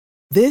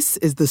This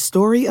is the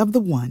story of the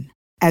one.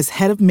 As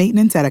head of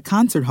maintenance at a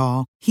concert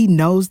hall, he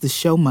knows the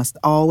show must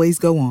always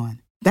go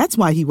on. That's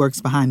why he works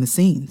behind the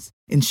scenes,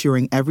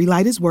 ensuring every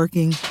light is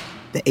working,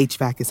 the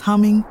HVAC is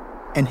humming,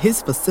 and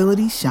his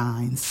facility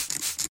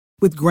shines.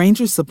 With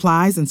Grainger's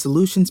supplies and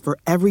solutions for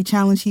every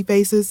challenge he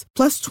faces,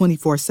 plus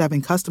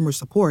 24/7 customer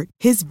support,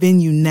 his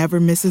venue never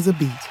misses a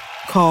beat.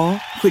 Call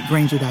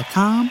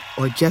quickgrainger.com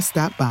or just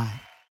stop by.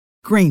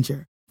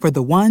 Grainger, for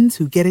the ones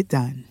who get it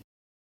done.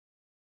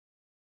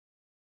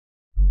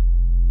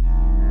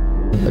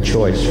 A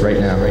choice right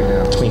now,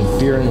 between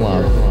fear and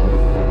love.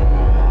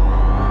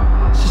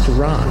 It's just a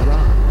ride.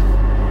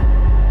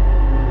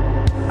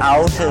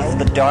 Out of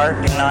the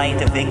dark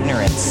night of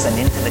ignorance and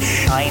into the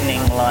shining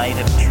light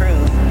of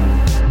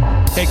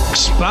truth.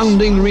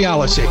 Expanding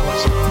reality.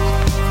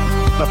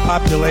 A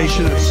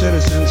population of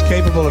citizens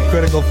capable of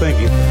critical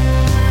thinking.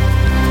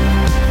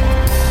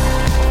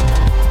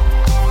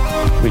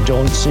 We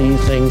don't see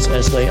things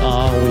as they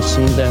are, we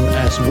see them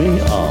as we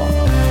are.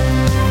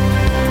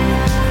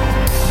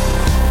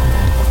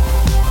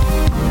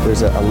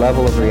 There's a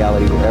level of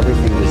reality where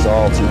everything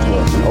dissolves into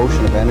an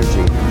ocean of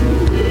energy.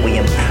 We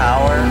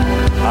empower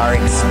our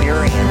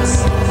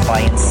experience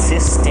by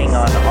insisting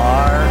on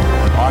our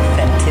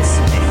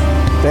authenticity.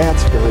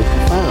 That's very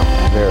profound.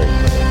 Very.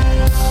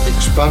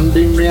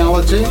 Expanding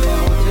reality.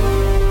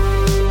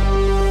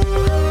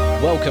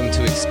 Welcome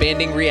to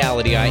Expanding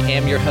Reality. I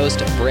am your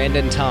host,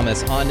 Brandon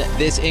Thomas. On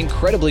this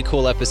incredibly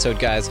cool episode,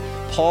 guys,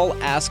 Paul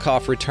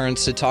Askoff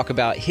returns to talk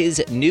about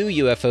his new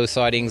UFO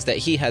sightings that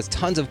he has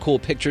tons of cool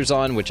pictures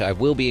on, which I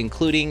will be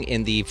including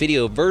in the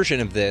video version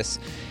of this.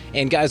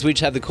 And guys, we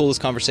just had the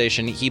coolest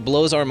conversation. He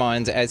blows our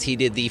minds as he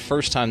did the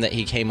first time that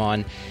he came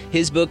on.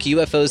 His book,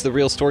 UFOs, The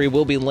Real Story,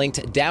 will be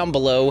linked down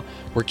below.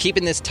 We're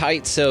keeping this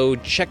tight, so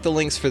check the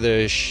links for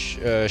the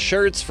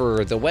shirts,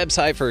 for the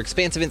website, for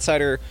Expansive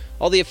Insider,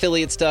 all the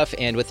affiliate stuff.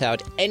 And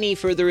without any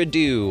further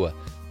ado,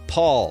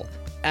 Paul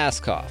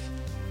Askoff.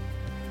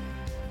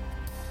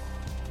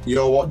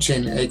 You're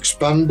watching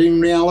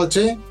Expanding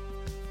Reality,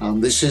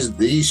 and this is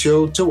the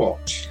show to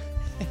watch.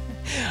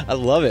 I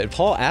love it.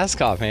 Paul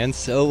Askoff, man.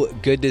 So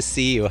good to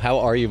see you. How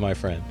are you, my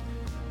friend?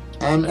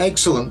 I'm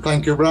excellent.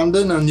 Thank you,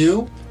 Brandon. And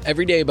you?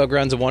 Every day above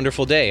ground's a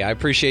wonderful day. I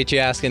appreciate you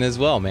asking as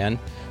well, man.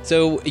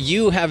 So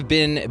you have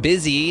been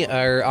busy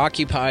or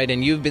occupied,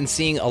 and you've been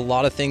seeing a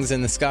lot of things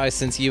in the sky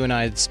since you and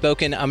I had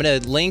spoken. I'm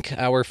going to link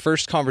our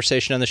first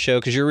conversation on the show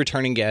because you're a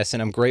returning guest,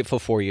 and I'm grateful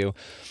for you.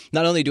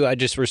 Not only do I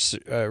just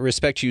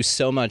respect you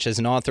so much as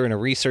an author and a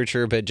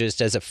researcher, but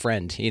just as a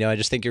friend. You know, I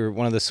just think you're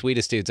one of the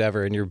sweetest dudes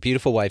ever, and your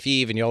beautiful wife,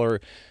 Eve, and y'all are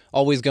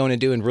always going and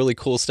doing really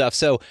cool stuff.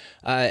 So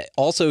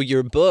also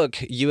your book,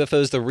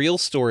 UFOs, The Real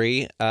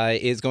Story,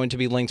 is going to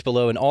be linked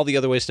below and all the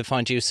other ways to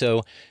find you.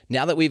 So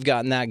now that we've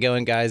gotten that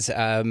going, guys,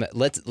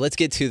 let's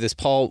get to this.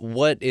 Paul,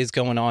 what is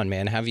going on,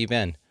 man? How have you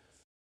been?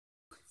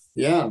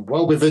 Yeah,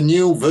 well, with a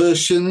new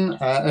version,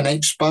 an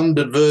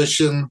expanded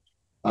version,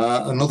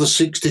 another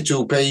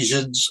 62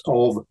 pages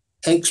of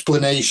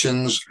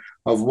explanations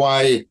of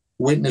why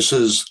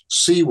witnesses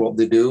see what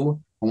they do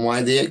and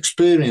why they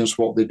experience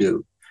what they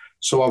do.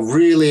 So I've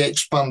really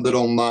expanded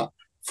on that.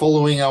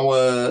 Following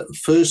our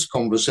first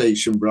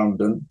conversation,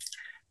 Brandon,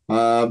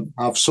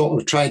 I've sort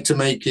of tried to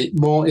make it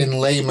more in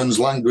layman's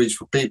language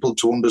for people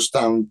to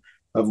understand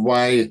of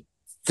why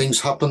things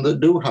happen that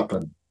do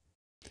happen.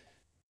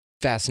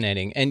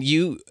 Fascinating. And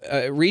you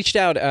reached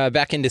out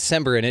back in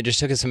December, and it just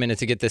took us a minute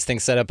to get this thing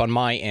set up on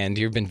my end.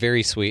 You've been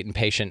very sweet and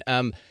patient.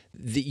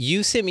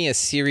 You sent me a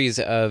series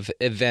of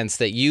events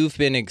that you've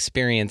been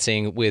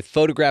experiencing with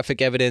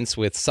photographic evidence,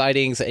 with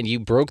sightings, and you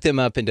broke them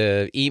up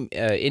into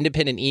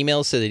independent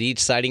emails so that each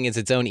sighting is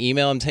its own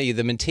email. I'm telling you,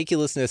 the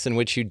meticulousness in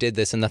which you did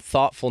this and the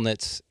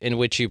thoughtfulness in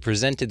which you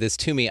presented this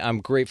to me,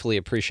 I'm gratefully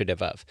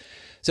appreciative of.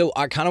 So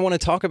I kind of want to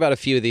talk about a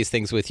few of these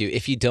things with you,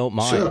 if you don't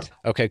mind. Sure.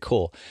 Okay,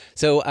 cool.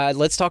 So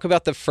let's talk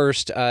about the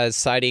first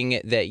sighting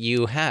that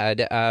you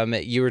had.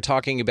 You were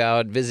talking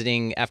about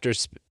visiting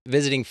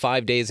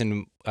 5 days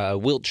in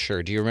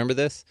Wiltshire. Do you remember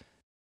this?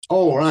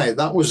 Oh, right.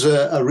 That was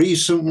a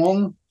recent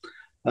one.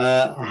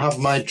 I have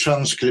my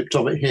transcript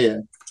of it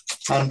here.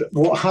 And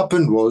what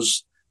happened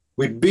was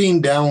we'd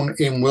been down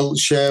in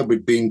Wiltshire.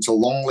 We'd been to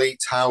Longleat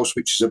House,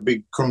 which is a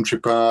big country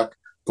park,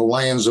 the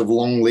Lions of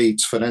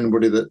Longleat, for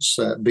anybody that's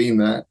been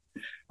there.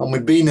 And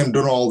we'd been and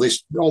done all the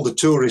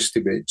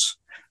touristy bits.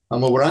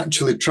 And we were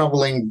actually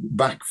travelling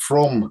back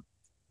from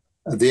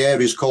the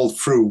areas called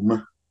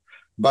Frome,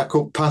 back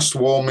up past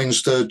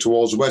Warminster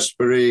towards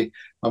Westbury,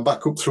 and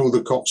back up through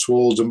the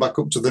Cotswolds and back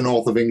up to the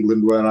north of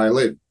England where I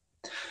live.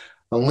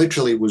 And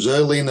literally, it was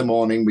early in the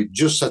morning. We'd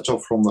just set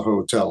off from the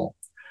hotel,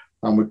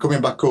 and we're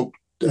coming back up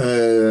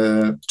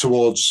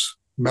towards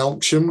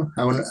Melksham.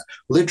 And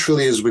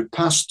literally, as we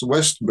passed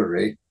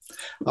Westbury,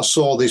 I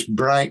saw this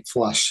bright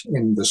flash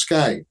in the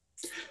sky.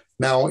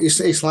 Now,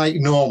 it's like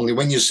normally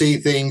when you see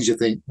things, you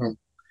think,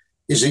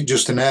 is it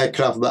just an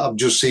aircraft that I've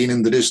just seen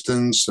in the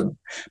distance?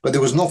 But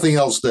there was nothing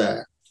else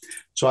there.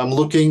 So I'm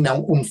looking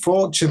now.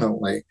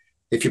 Unfortunately,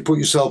 if you put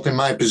yourself in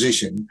my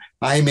position,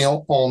 I'm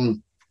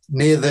on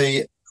near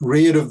the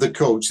rear of the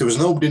coach. There was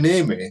nobody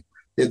near me.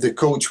 The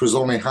coach was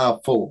only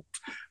half full.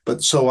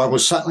 But so I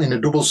was sat in a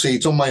double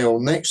seat on my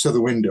own next to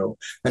the window,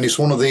 and it's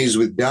one of these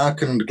with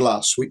darkened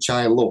glass, which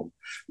I love,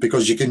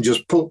 because you can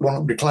just put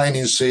one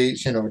reclining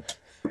seats,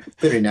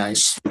 very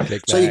nice.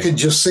 So you can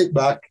just sit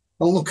back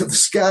and look at the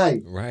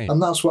sky. Right.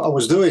 And that's what I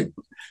was doing.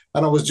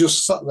 And I was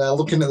just sat there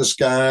looking at the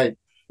sky.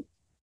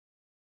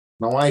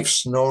 My wife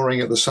snoring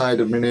at the side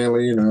of me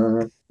nearly,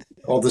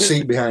 or the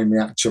seat behind me,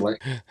 actually.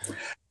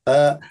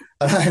 And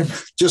I'm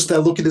just there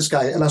looking at the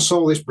sky, and I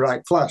saw this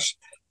bright flash.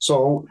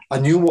 So I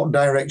knew what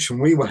direction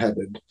we were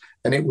headed,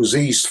 and it was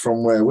east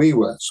from where we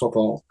were. So I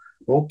thought,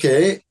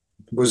 okay,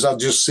 was I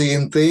just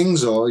seeing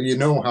things, or you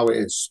know how it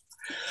is?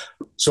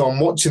 So I'm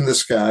watching the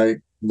sky,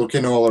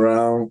 looking all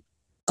around,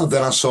 and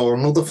then I saw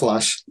another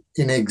flash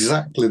in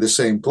exactly the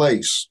same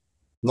place.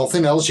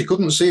 Nothing else. You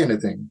couldn't see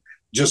anything,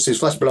 just this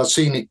flash, but I'd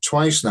seen it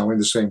twice now in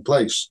the same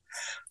place.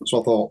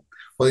 So I thought,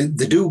 well,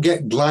 they do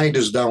get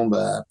gliders down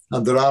there,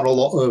 and there are a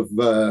lot of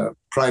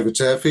private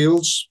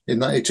airfields in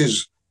that. It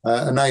is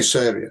a nice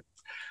area.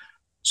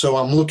 So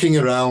I'm looking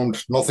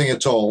around, nothing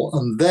at all.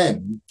 And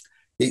then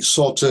it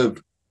sort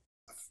of,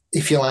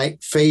 if you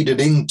like, faded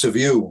into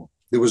view.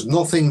 There was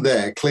nothing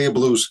there, clear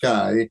blue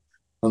sky.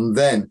 And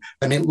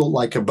it looked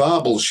like a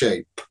barbell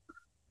shape,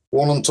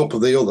 one on top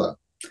of the other.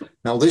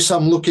 Now this,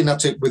 I'm looking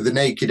at it with the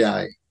naked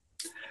eye.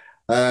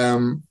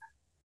 I'm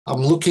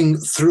looking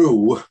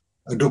through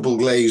a double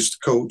glazed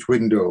coach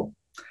window.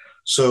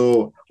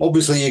 So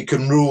obviously you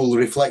can rule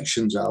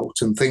reflections out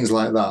and things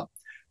like that,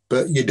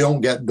 but you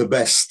don't get the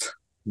best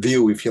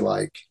view, if you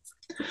like.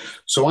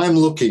 So I'm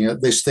looking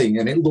at this thing,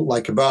 and it looked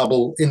like a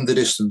barbell in the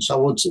distance. I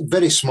was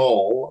very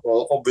small,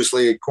 well,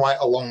 obviously quite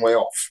a long way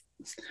off.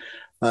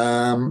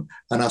 And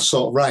I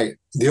thought, right,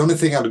 the only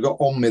thing I'd got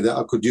on me that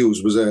I could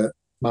use was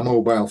my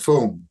mobile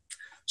phone.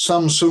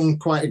 Samsung,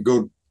 quite a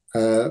good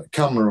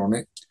camera on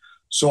it.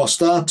 So I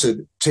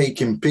started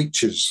taking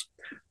pictures.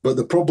 But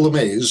the problem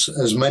is,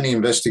 as many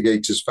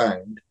investigators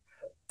found,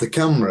 the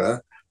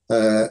camera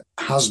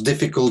has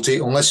difficulty,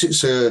 unless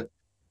it's a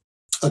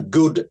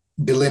good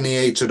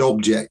delineated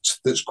object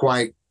that's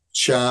quite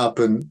sharp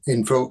and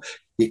info,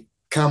 your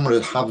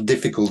cameras have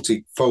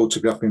difficulty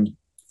photographing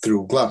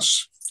through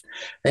glass.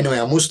 Anyway,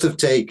 I must have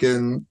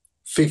taken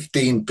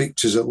 15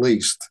 pictures at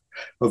least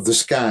of the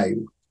sky.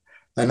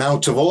 And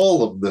out of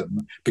all of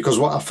them, because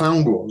what I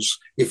found was,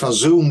 if I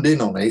zoomed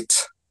in on it,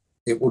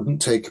 it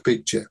wouldn't take a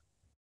picture.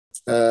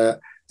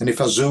 And if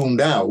I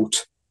zoomed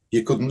out,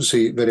 you couldn't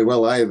see it very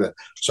well either.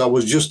 So I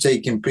was just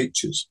taking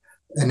pictures.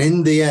 And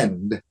in the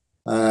end,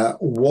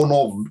 one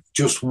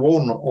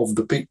of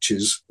the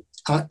pictures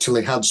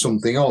actually had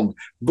something on.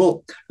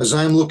 But as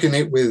I'm looking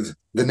at it with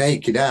the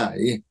naked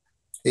eye,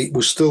 it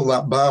was still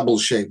that barbell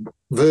shape,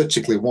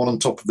 vertically, one on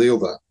top of the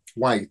other,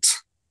 white.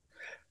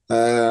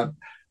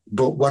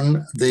 But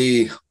when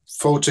the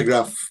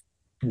photograph,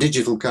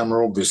 digital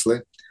camera, obviously,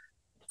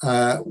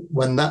 I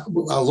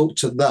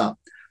looked at that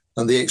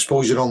and the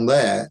exposure on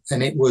there,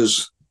 and it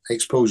was,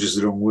 exposure is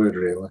the wrong word,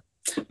 really.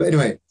 But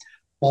anyway,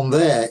 on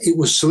there, it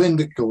was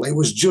cylindrical. It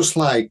was just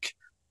like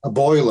a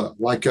boiler,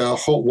 like a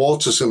hot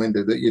water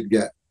cylinder that you'd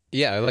get.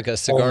 Yeah, like a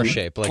cigar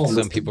shape, like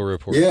some people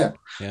report. Yeah.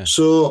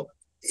 So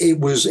it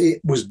was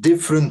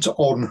different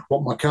on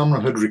what my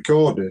camera had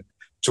recorded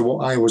to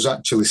what I was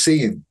actually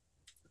seeing.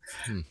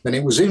 And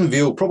it was in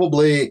view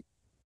probably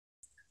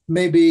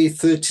maybe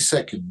 30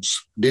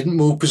 seconds. Didn't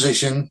move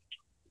position,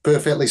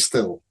 perfectly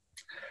still.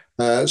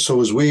 So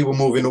as we were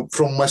moving up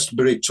from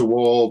Westbury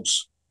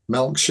towards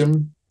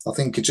Melksham, I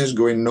think it is,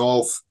 going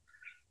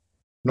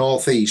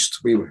northeast,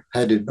 we were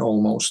headed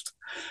almost.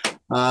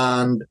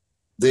 And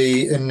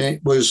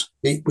it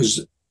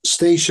was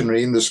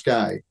stationary in the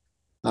sky,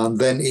 and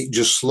then it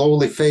just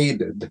slowly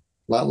faded,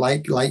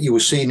 like you were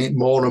seeing it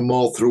more and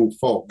more through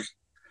fog,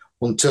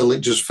 until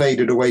it just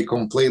faded away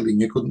completely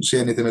and you couldn't see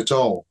anything at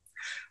all.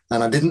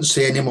 And I didn't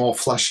see any more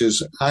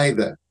flashes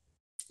either.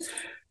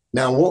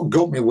 Now, what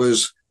got me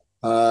was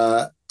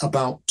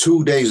about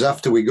 2 days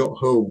after we got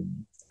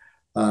home,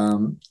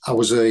 I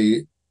was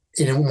in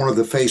one of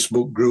the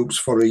Facebook groups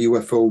for a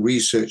UFO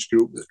research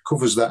group that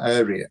covers that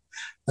area,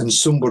 and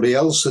somebody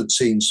else had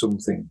seen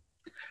something.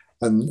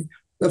 And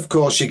of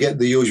course, you get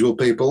the usual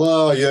people,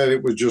 oh yeah,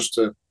 it was just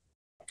a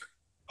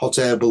hot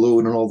air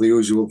balloon and all the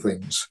usual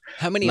things.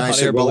 How many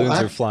hot air balloons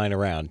are flying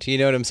around? You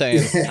know what I'm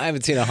saying? Yeah. I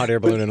haven't seen a hot air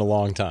balloon in a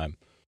long time.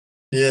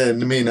 Yeah,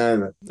 me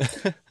neither.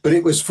 But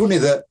it was funny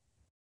that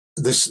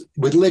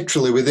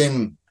literally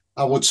within,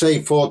 I would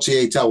say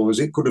 48 hours,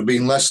 it could have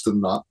been less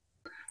than that,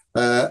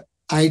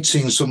 I'd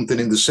seen something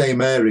in the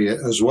same area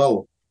as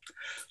well.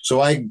 So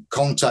I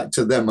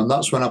contacted them, and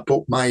that's when I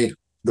put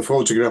the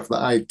photograph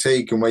that I'd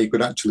taken where you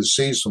could actually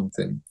see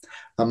something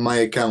and my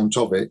account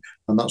of it.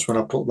 And that's when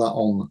I put that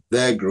on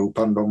their group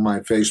and on my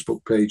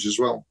Facebook page as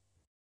well.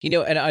 You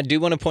know, and I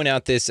do want to point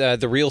out this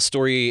the Real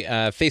Story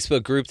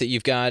Facebook group that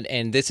you've got,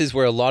 and this is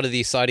where a lot of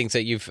these sightings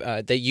that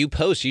you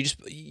post,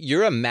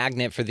 you're a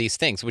magnet for these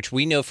things, which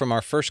we know from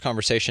our first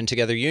conversation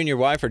together. You and your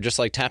wife are just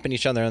like tapping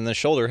each other on the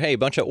shoulder. Hey,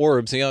 bunch of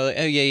orbs. You know,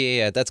 oh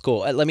yeah, that's cool.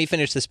 Let me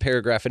finish this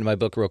paragraph in my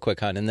book real quick,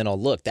 hon, and then I'll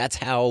look. That's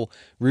how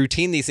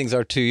routine these things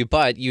are to you,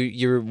 but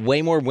you're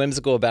way more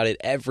whimsical about it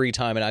every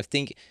time,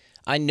 and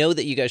I know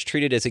that you guys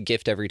treat it as a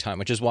gift every time,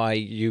 which is why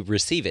you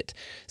receive it.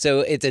 So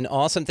it's an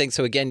awesome thing.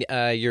 So again,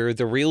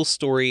 the Real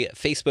Story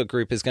Facebook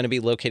group is going to be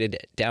located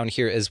down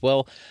here as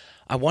well.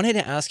 I wanted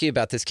to ask you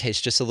about this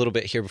case just a little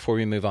bit here before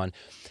we move on.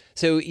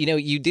 So, you know,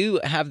 you do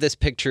have this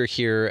picture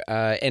here,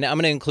 and I'm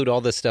going to include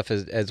all this stuff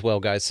as well,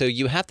 guys. So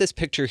you have this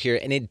picture here,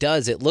 and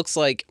it looks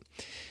like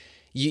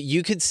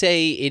you could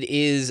say it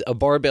is a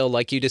barbell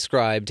like you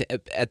described.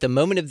 At the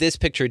moment of this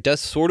picture, it does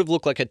sort of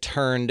look like a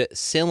turned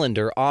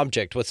cylinder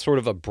object with sort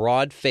of a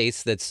broad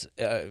face that's,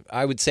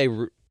 I would say,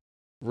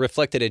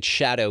 reflected its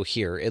shadow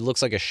here. It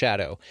looks like a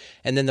shadow.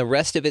 And then the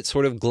rest of it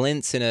sort of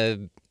glints in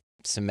a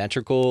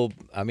symmetrical,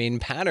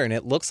 pattern.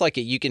 It looks like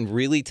you can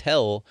really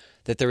tell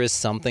that there is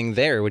something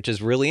there, which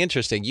is really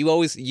interesting. You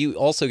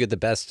also get the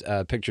best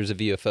pictures of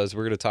UFOs.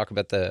 We're going to talk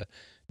about the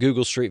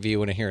Google Street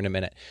View in here in a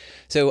minute.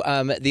 So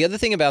the other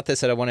thing about this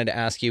that I wanted to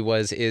ask you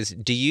is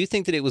do you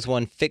think that it was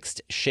one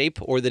fixed shape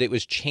or that it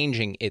was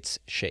changing its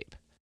shape?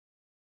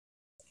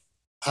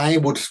 I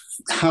would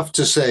have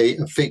to say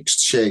a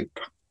fixed shape.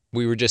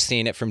 We were just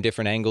seeing it from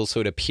different angles, so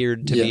it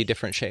appeared to be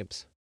different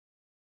shapes.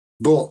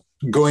 But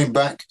going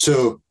back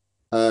to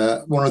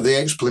one of the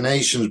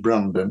explanations,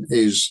 Brandon,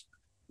 is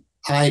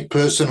I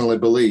personally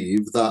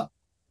believe that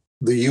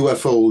the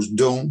UFOs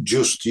don't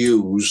just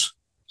use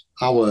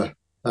our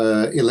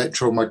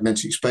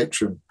electromagnetic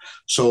spectrum.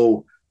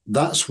 So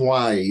that's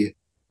why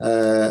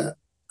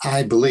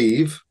I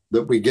believe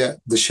that we get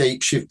the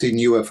shape-shifting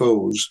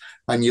UFOs,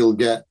 and you'll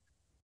get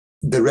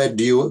the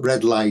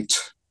red light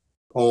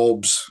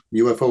orbs,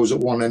 UFOs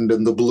at one end,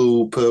 and the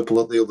blue, purple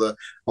at the other,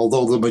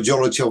 although the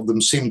majority of them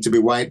seem to be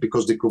white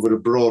because they cover a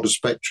broader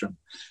spectrum.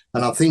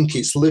 And I think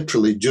it's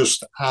literally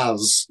just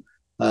as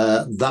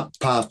that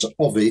part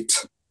of it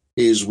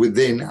is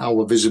within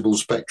our visible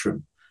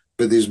spectrum,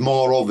 but there's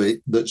more of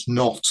it that's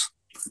not.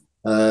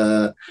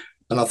 And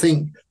I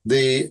think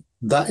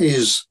that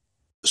is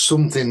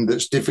something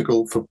that's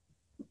difficult for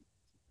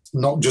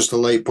not just the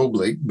lay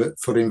public, but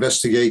for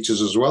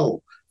investigators as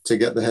well to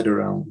get their head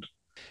around.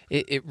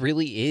 It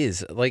really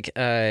is. Like,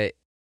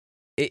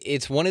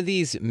 it's one of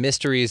these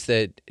mysteries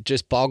that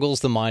just boggles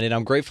the mind, and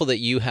I'm grateful that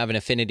you have an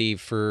affinity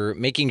for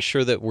making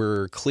sure that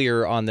we're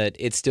clear on that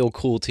it's still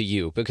cool to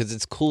you, because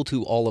it's cool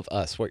to all of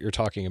us what you're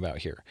talking about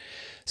here.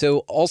 So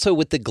also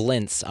with the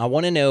glints, I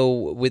want to know,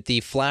 with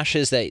the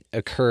flashes that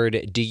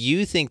occurred, do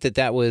you think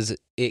that was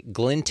it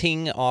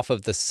glinting off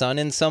of the sun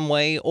in some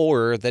way,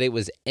 or that it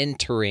was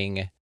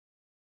entering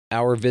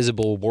our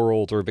visible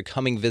world or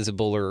becoming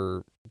visible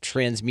or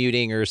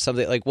transmuting or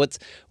something? Like, what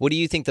do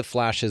you think the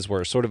flashes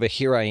were? Sort of a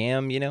here I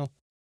am, you know?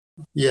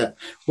 Yeah.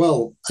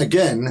 Well,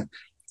 again,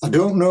 I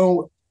don't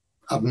know.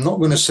 I'm not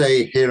going to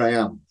say here I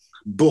am,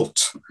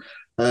 but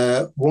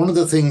one of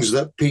the things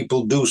that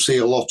people do see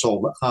a lot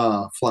of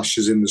are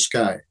flashes in the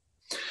sky.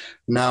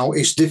 Now,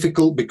 it's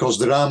difficult because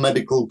there are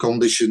medical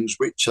conditions,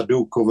 which I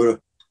do cover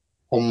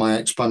on my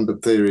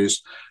expanded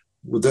theories,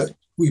 that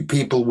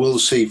people will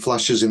see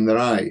flashes in their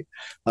eye.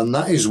 And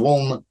that is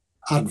one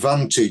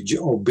advantage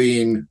of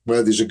being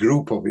where there's a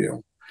group of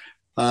you.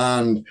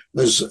 And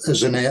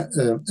as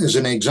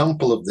an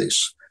example of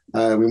this,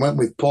 we went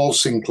with Paul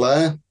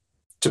Sinclair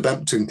to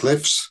Bempton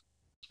Cliffs.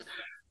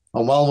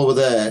 And while we were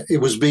there, it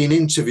was being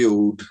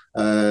interviewed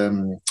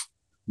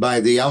by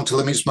the Outer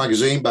Limits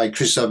magazine, by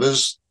Chris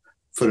Evers,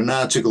 for an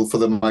article for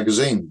the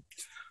magazine.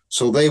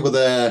 So they were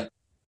there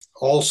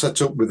all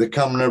set up with the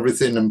camera and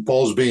everything, and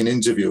Paul's being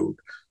interviewed.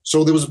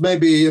 So there was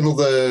maybe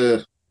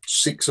another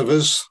 6 of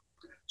us.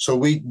 So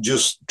we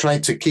just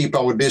tried to keep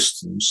our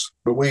distance,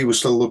 but we were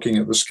still looking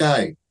at the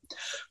sky.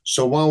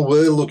 So while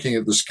we're looking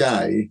at the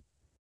sky,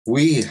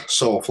 we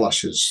saw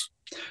flashes.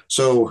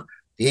 So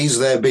he's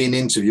there being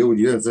interviewed,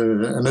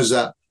 and as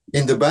that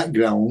in the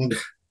background,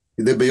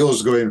 there'd be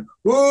us going,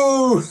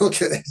 whoa,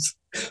 look at this.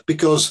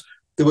 Because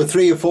there were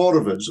 3 or 4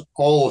 of us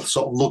all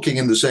sort of looking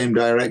in the same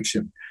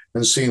direction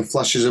and seeing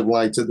flashes of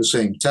light at the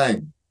same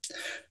time.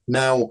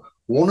 Now,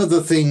 one of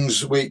the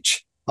things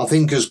which I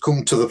think has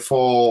come to the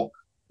fore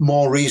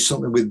more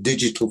recently with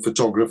digital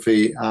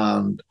photography,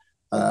 and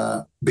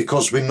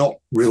because we're not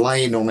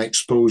relying on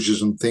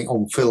exposures and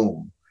on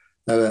film,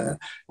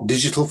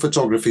 digital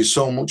photography is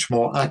so much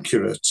more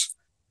accurate,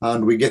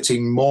 and we're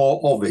getting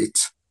more of it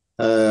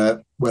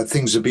where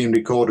things are being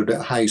recorded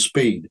at high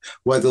speed,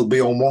 where they'll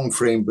be on one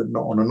frame but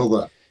not on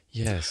another.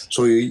 Yes.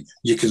 So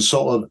you can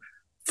sort of,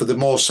 for the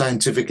more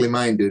scientifically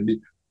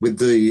minded, with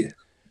the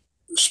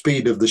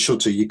speed of the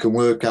shutter, you can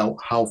work out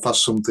how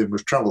fast something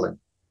was traveling.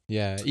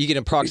 Yeah, you can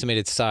approximate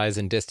its size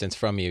and distance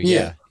from you.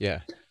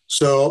 Yeah.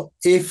 So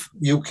if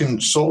you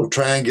can sort of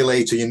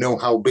triangulate and you know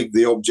how big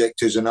the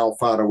object is and how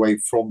far away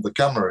from the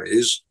camera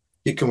is,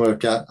 you can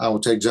work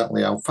out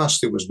exactly how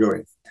fast it was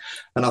going.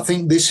 And I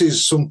think this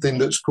is something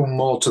that's come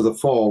more to the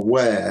fore,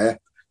 where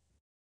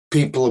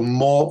people are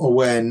more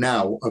aware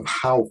now of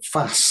how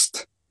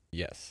fast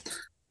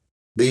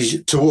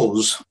these, to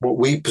us, what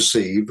we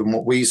perceive and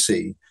what we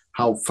see,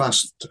 how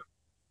fast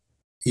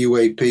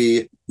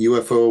UAP,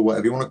 UFO,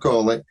 whatever you want to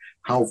call it,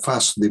 how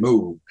fast they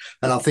move.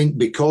 And I think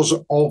because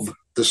of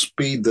the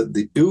speed that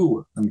they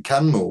do and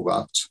can move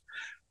at,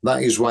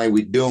 that is why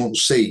we don't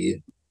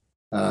see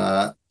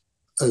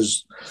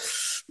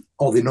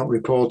or they're not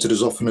reported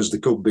as often as they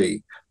could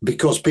be,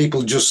 because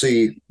people just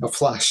see a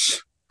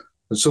flash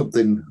and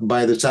something,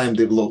 by the time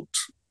they've looked,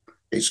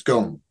 it's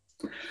gone.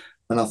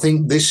 And I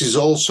think this is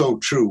also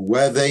true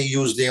where they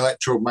use the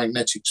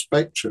electromagnetic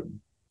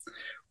spectrum,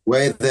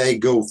 where they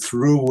go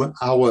through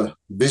our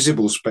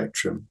visible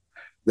spectrum,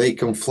 they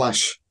can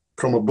flash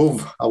from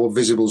above our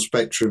visible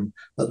spectrum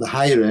at the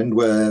higher end,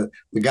 where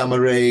the gamma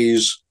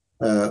rays,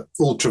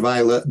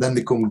 ultraviolet, then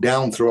they come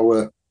down through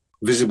our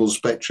visible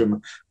spectrum,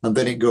 and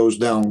then it goes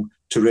down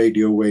to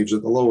radio waves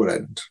at the lower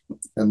end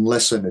and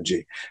less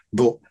energy.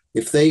 But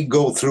if they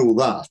go through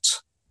that,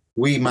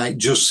 we might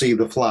just see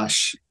the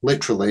flash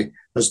literally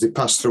as they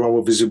pass through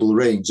our visible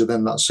range, and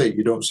then that's it,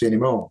 you don't see any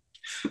more.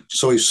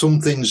 So if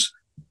something's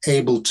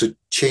able to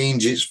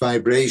change its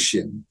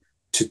vibration,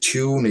 to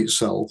tune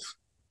itself,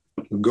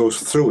 and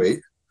goes through it,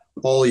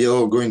 all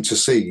you're going to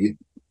see,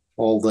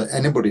 all that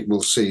anybody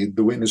will see,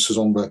 the witnesses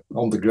on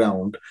the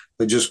ground,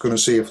 they're just going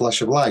to see a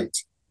flash of light.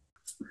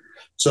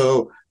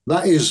 So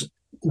that is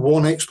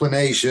one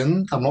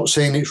explanation. I'm not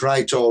saying it's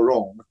right or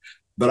wrong,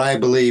 but I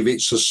believe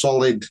it's a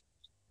solid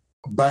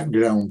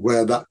background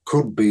where that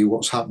could be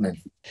what's happening.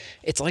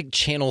 It's like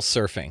channel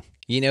surfing,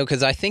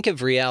 because I think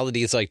of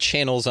reality as like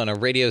channels on a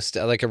radio,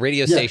 like a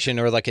radio station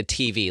or like a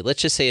TV.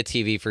 Let's just say a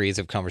TV for ease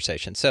of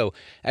conversation. So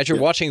as you're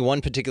watching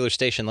one particular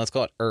station, let's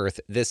call it Earth,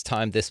 this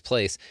time, this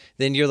place,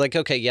 then you're like,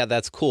 okay, yeah,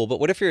 that's cool. But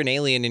what if you're an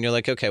alien and you're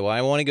like, okay, well,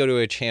 I want to go to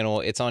a channel.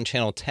 It's on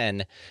channel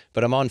 10,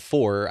 but I'm on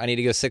 4. I need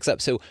to go 6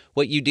 up. So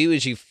what you do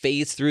is you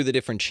phase through the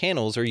different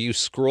channels, or you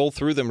scroll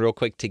through them real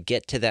quick to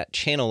get to that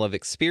channel of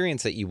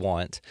experience that you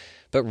want.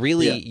 But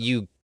really,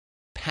 you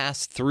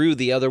pass through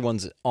the other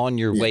ones on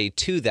your way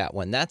to that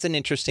one. That's an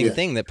interesting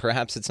thing, that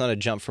perhaps it's not a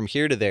jump from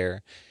here to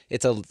there.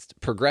 It's a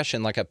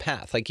progression, like a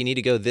path. Like you need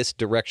to go this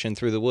direction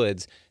through the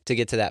woods to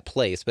get to that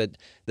place. But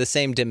the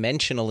same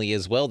dimensionally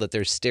as well, that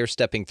they're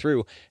stair-stepping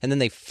through, and then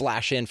they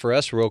flash in for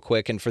us real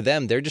quick. And for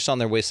them, they're just on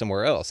their way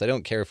somewhere else. I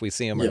don't care if we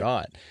see them or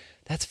not.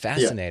 That's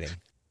fascinating.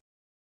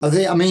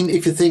 I mean,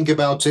 if you think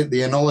about it,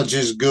 the analogy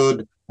is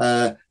good.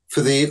 For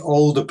the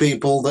older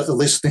people that are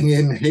listening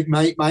in, it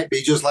might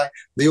be just like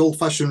the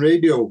old-fashioned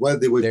radio where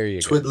they were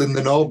twiddling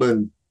the knob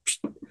and,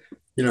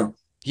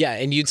 Yeah,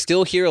 and you'd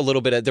still hear a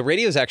little bit of, the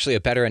radio is actually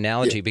a better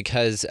analogy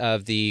because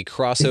of the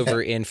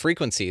crossover in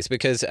frequencies.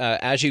 Because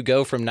as you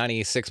go from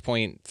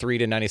 96.3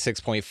 to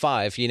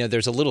 96.5,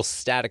 there's a little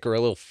static or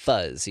a little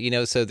fuzz,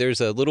 so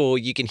there's a little,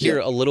 you can hear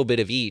a little bit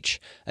of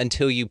each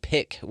until you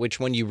pick which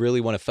one you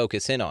really want to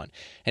focus in on.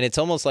 And it's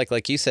almost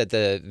like you said,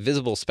 the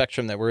visible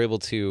spectrum that we're able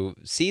to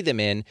see them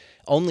in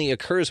only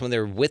occurs when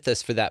they're with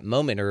us for that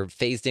moment or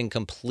phased in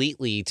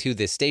completely to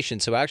this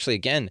station. So actually,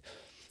 again,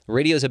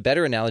 radio is a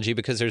better analogy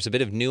because there's a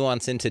bit of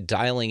nuance into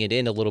dialing it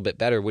in a little bit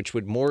better, which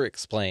would more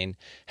explain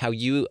how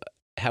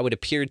it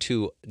appeared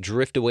to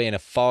drift away in a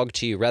fog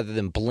to you rather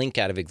than blink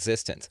out of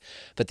existence.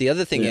 But the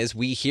other thing is,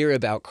 we hear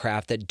about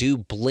craft that do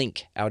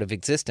blink out of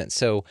existence.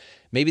 So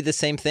maybe the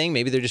same thing,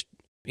 maybe they're just,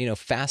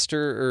 faster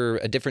or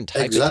a different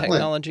type of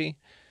technology.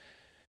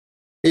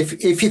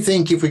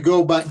 If we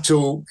go back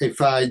to,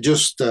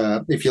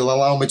 if you'll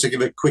allow me to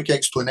give a quick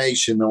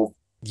explanation of,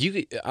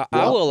 I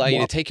will allow you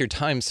to take your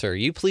time, sir.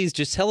 You please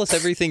just tell us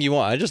everything you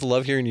want. I just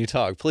love hearing you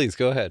talk. Please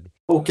go ahead.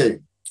 Okay.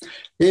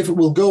 If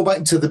we'll go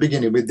back to the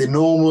beginning with the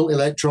normal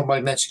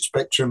electromagnetic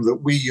spectrum that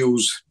we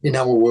use in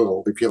our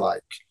world, if you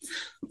like.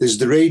 There's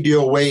the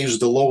radio waves,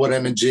 the lower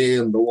energy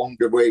and the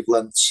longer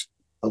wavelengths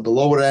at the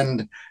lower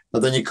end.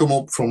 And then you come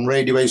up from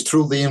radio waves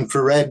through the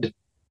infrared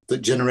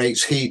that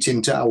generates heat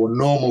into our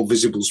normal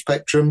visible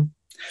spectrum,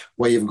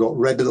 where you've got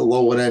red at the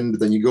lower end.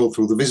 Then you go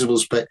through the visible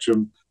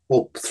spectrum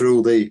up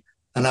through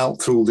and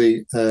out through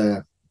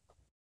the,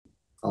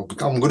 I'm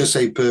going to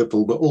say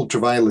purple, but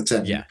ultraviolet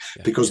end,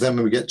 because then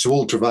when we get to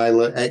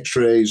ultraviolet,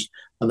 X-rays,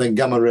 and then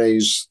gamma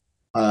rays,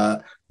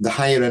 the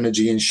higher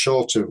energy and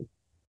shorter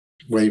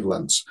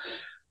wavelengths.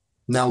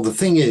 Now, the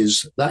thing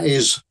is, that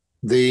is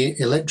the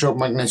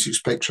electromagnetic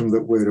spectrum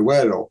that we're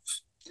aware of.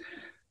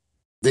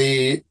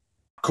 The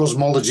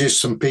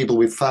cosmologists and people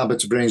with far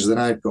better brains than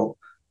I've got,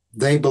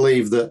 they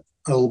believe that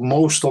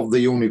most of the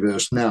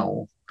universe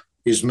now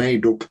is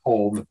made up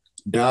of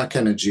dark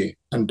energy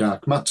and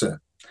dark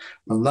matter.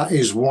 And that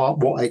is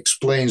what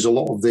explains a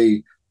lot of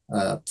the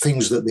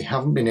things that they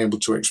haven't been able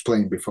to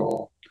explain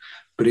before.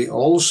 But it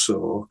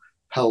also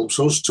helps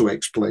us to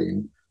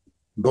explain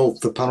both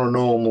the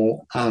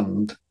paranormal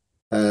and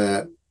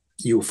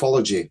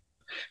ufology.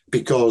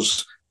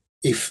 Because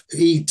if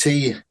ET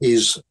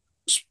is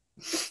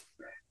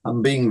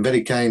I'm being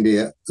very kind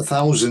here,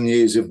 1,000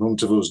 years in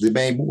front of us. They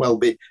may well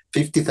be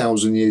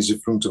 50,000 years in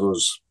front of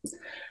us.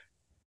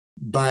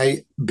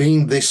 By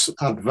being this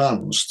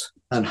advanced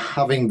and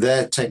having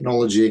their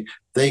technology,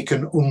 they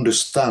can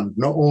understand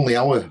not only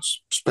our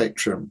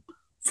spectrum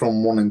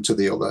from one end to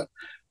the other,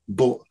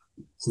 but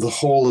the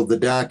whole of the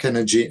dark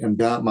energy and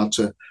dark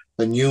matter,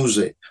 and use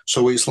it.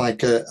 So it's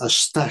like a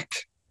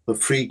stack of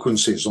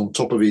frequencies on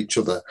top of each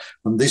other.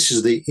 And this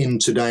is the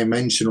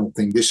interdimensional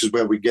thing. This is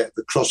where we get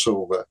the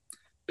crossover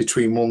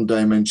between one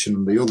dimension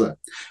and the other.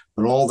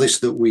 And all this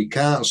that we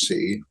can't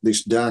see,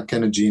 this dark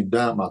energy and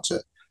dark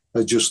matter,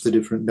 are just the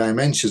different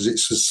dimensions.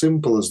 It's as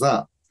simple as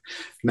that.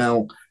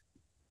 Now,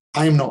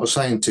 I'm not a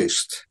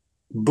scientist,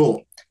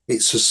 but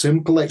it's a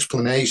simple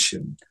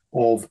explanation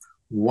of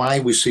why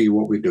we see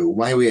what we do,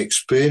 why we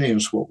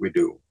experience what we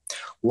do,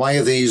 why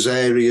are these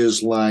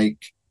areas like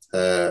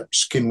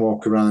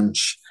Skinwalker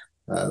Ranch,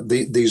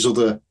 these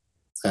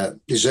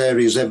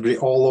areas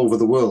all over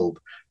the world.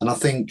 And I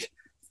think,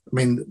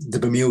 the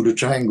Bermuda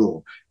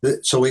Triangle.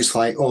 So it's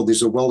like,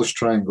 there's a Welsh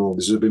Triangle,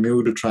 there's a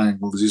Bermuda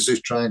Triangle, there's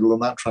this triangle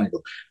and that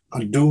triangle.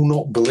 I do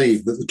not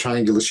believe that the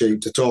triangle is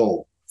shaped at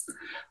all.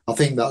 I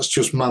think that's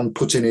just man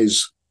putting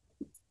his,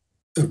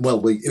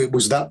 it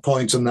was that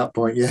point and that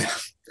point, yeah.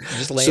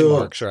 Just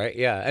landmarks, right?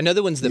 Yeah.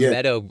 Another one's the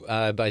Meadow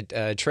by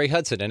Trey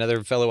Hudson,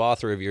 another fellow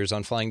author of yours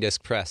on Flying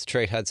Disc Press.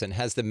 Trey Hudson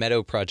has the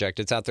Meadow Project.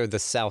 It's out there. The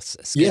South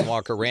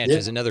Skinwalker Ranch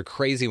is another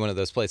crazy one of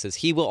those places.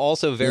 He will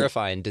also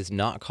verify and does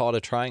not call it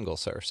a triangle,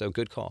 sir. So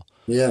good call.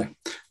 Yeah.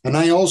 And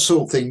I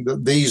also think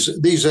that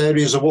these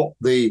areas are what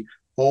the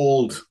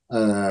old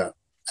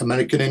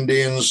American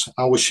Indians,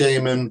 our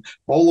shaman,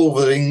 all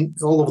over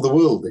the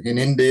world, in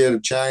India,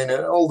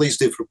 China, all these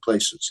different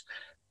places.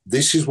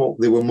 This is what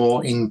they were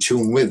more in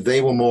tune with.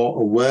 They were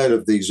more aware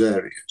of these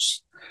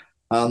areas.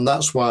 And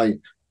that's why,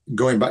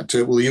 going back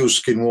to, we'll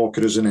use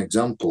Skinwalker as an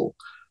example,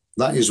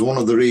 that is one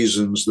of the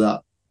reasons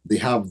that they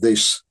have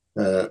this,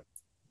 the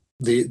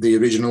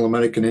original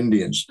American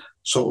Indians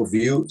sort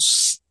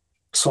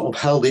of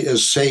held it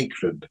as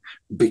sacred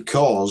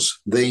because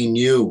they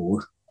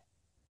knew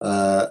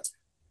that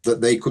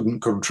they couldn't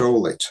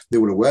control it. They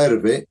were aware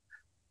of it,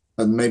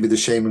 and maybe the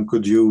shaman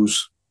could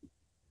use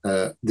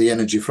the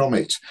energy from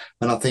it.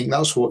 And I think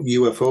that's what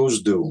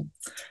UFOs do.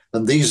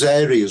 And these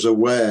areas are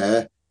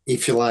where,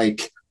 if you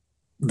like,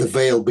 the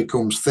veil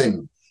becomes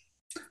thin.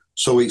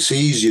 So it's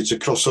easier to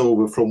cross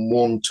over from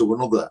one to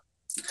another.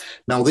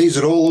 Now, these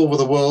are all over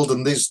the world,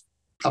 and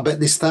I bet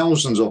there's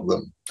thousands of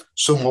them.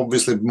 Some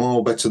obviously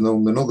more better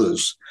known than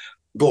others.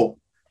 But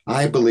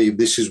I believe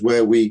this is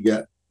where we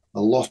get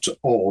a lot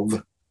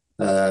of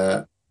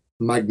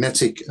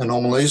magnetic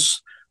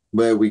anomalies,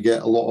 where we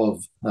get a lot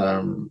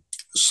of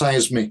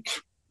seismic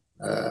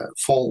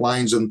fault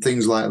lines and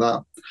things like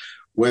that,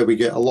 where we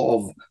get a lot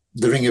of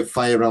the Ring of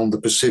Fire around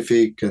the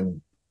Pacific and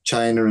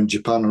China and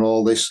Japan and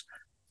all this.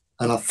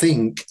 And I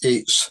think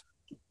it's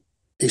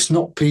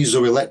not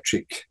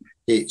piezoelectric,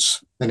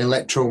 it's an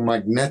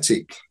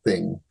electromagnetic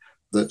thing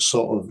that's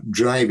sort of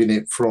driving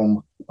it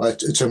from,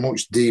 it's a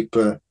much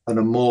deeper and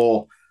a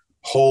more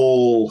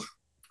whole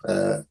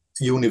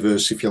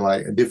universe, if you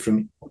like, a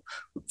different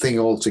thing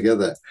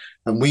altogether.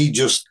 And we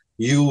just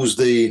use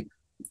the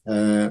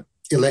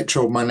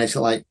electromagnetic,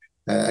 like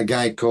a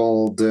guy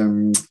called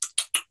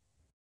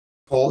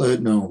Paul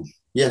Devereaux.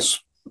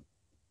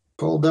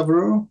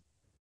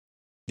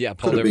 Yeah,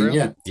 Paul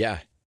Devereaux. Yeah.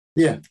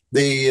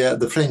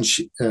 The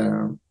French.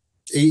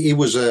 He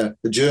was a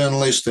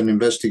journalist and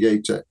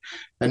investigator,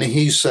 and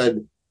he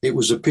said it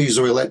was a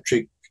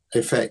piezoelectric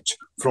effect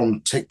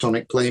from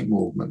tectonic plate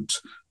movement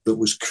that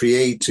was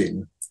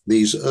creating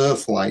these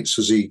earth lights,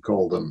 as he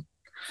called them.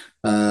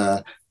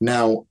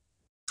 Now,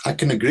 I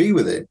can agree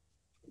with it,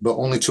 but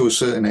only to a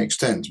certain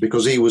extent,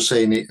 because he was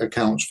saying it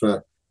accounts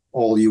for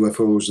all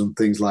UFOs and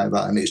things like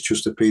that, and it's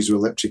just a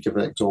piezoelectric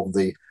effect of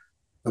the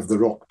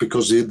rock,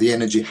 because the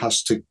energy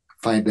has to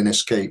find an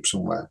escape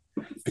somewhere,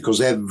 because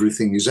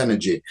everything is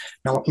energy.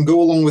 Now, I can go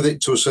along with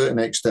it to a certain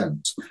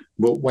extent,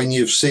 but when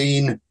you've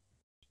seen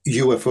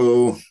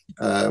UFO,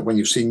 when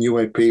you've seen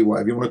UAP,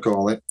 whatever you want to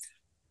call it,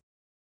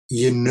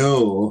 you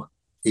know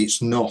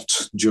it's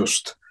not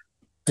just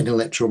an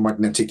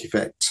electromagnetic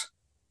effect.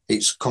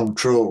 It's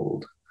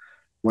controlled.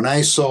 When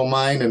I saw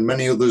mine and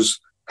many others,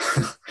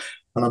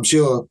 and I'm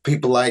sure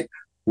people like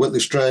Whitley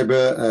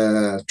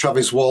Strieber,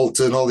 Travis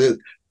Walton,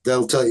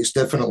 they'll tell you it's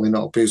definitely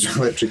not a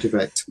piezoelectric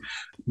effect.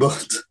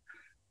 But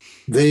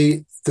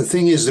the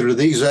thing is, there are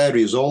these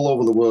areas all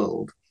over the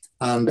world,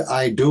 and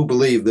I do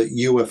believe that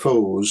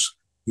UFOs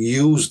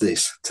use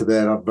this to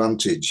their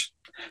advantage.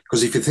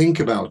 Because if you think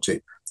about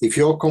it, if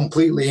you're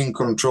completely in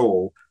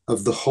control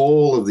of the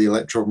whole of the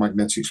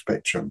electromagnetic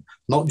spectrum,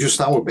 not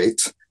just our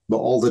bit, but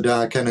all the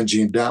dark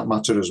energy and dark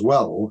matter as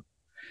well,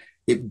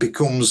 it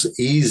becomes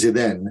easy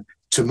then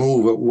to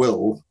move at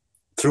will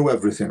through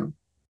everything.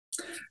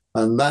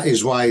 And that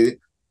is why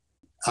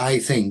I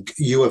think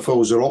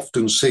UFOs are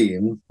often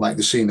seen, like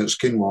they're seen at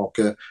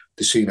Skinwalker,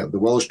 they're seen at the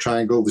Welsh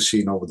Triangle, they're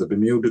seen over the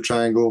Bermuda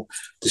Triangle,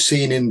 they're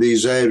seen in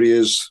these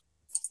areas,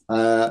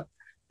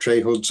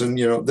 Trey Hudson,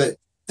 they're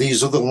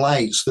these other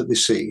lights that they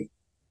see,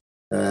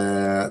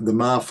 the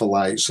Marfa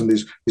lights, and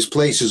there's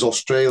places,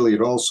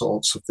 Australia, all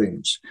sorts of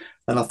things.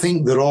 And I think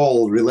they're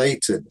all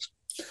related.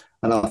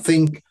 And I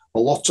think a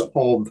lot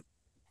of,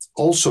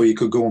 also you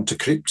could go on to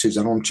cryptids,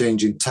 and I'm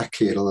changing tack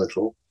here a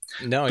little.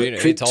 No,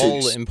 it's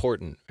all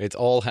important. It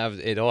all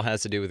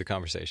has to do with the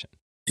conversation.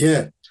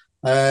 Yeah.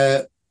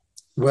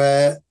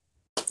 Where,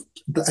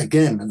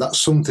 again,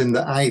 that's something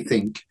that I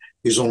think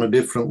is on a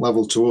different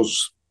level to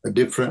us, I'm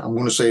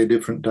going to say a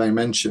different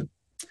dimension,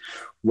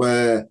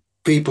 where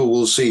people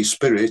will see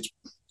spirit,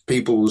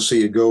 people will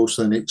see a ghost,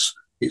 and it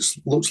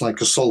looks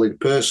like a solid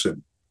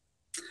person.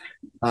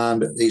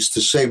 And it's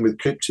the same with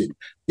cryptid.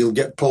 You'll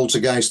get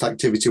poltergeist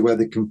activity where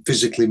they can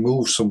physically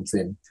move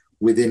something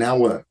within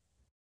our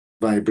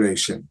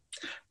vibration.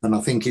 And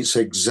I think it's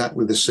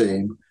exactly the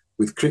same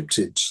with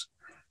cryptids.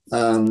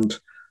 And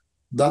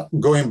that,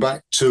 going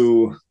back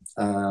to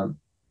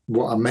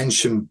what I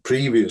mentioned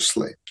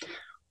previously,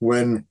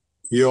 when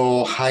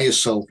your higher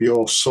self,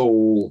 your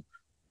soul,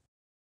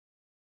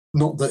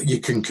 not that you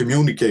can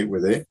communicate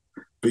with it,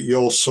 but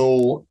your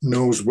soul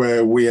knows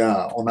where we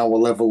are on our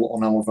level,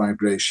 on our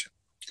vibration.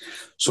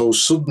 So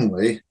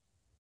suddenly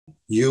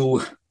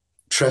you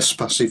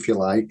trespass, if you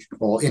like,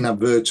 or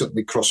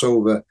inadvertently cross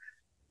over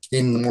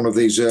in one of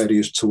these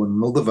areas to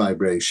another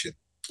vibration.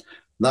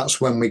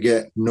 That's when we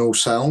get no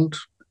sound.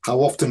 How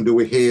often do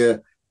we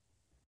hear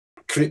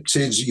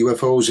cryptids,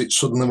 UFOs? It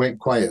suddenly went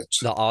quiet.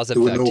 The Oz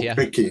there effect, were no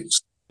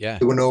crickets. Yeah.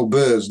 There were no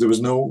birds. There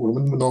was no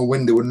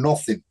wind. There were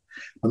nothing.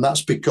 And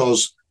that's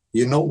because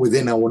you're not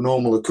within our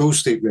normal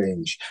acoustic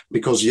range,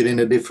 because you're in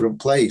a different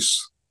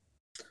place.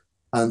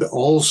 And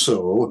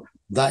also,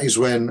 that is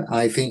when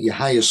I think your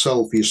higher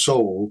self, your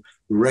soul,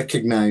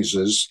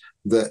 recognizes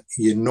that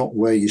you're not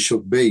where you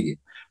should be.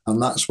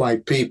 And that's why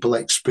people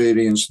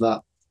experience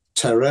that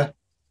terror,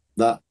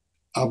 that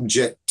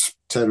abject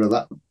terror,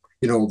 that,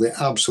 they're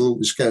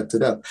absolutely scared to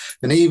death.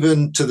 And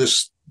even to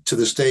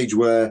the stage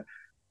where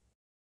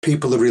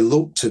people are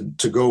reluctant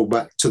to go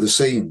back to the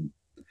scene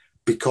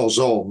because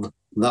of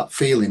that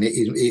feeling.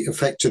 It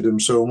affected them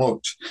so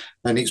much.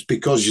 And it's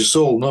because your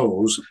soul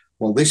knows,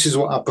 well, this is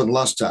what happened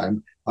last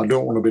time. I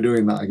don't want to be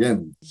doing that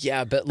again.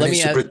 Yeah, but let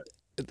me ask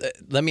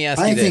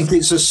you I this. think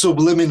it's a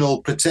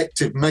subliminal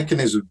protective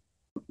mechanism.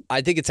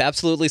 I think it's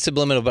absolutely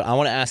subliminal, but I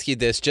want to ask you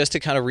this just to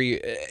kind of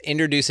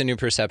introduce a new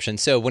perception.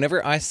 So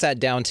whenever I sat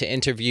down to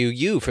interview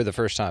you for the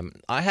first time,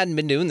 I hadn't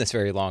been doing this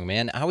very long,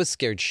 man. I was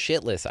scared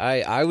shitless.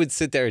 I would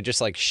sit there and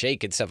just like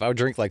shake and stuff. I would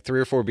drink like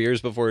 3 or 4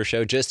 beers before a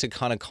show just to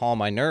kind of calm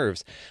my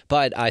nerves.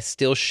 But I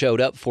still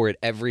showed up for it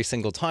every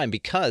single time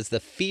because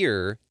the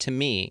fear to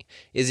me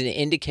is an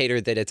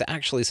indicator that it's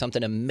actually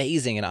something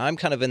amazing. And I'm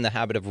kind of in the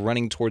habit of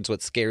running towards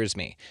what scares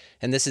me.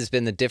 And this has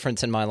been the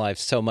difference in my life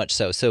so much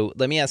so. So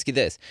let me ask you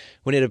this.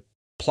 When it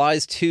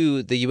applies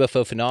to the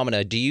UFO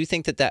phenomena, do you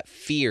think that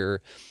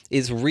fear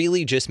is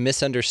really just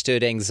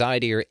misunderstood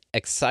anxiety or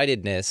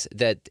excitedness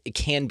that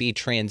can be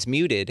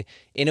transmuted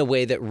in a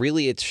way that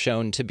really it's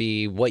shown to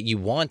be what you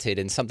wanted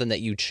and something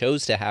that you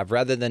chose to have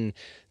rather than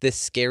this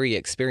scary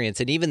experience?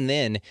 And even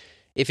then,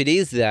 if it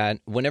is that,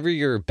 whenever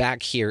you're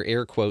back here,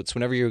 air quotes,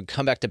 whenever you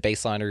come back to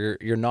baseline or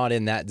you're not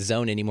in that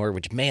zone anymore,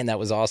 which, man, that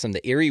was awesome.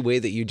 The eerie way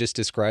that you just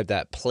described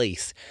that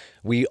place,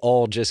 we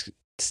all just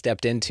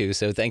stepped into,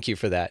 so thank you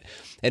for that.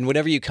 And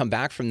whenever you come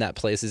back from that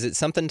place, is it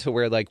something to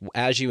where, like,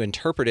 as you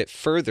interpret it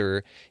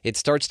further, it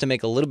starts to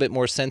make a little bit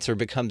more sense or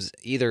becomes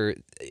either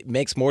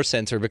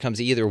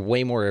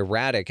way more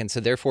erratic, and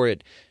so therefore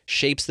it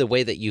shapes the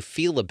way that you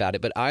feel about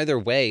it? But either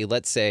way,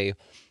 let's say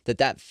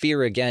that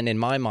fear, again, in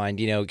my mind,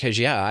 because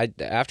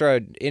after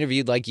I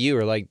interviewed like you,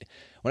 or like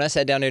when I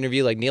sat down to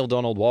interview like Neil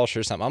Donald Walsh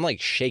or something, I'm like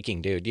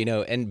shaking,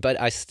 dude, but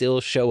I still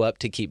show up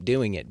to keep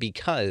doing it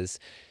because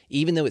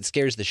even though it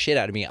scares the shit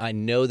out of me, I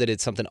know that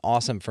it's something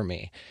awesome for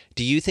me.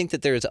 Do you think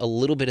that there's a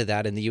little bit of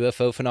that in the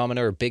UFO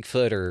phenomena or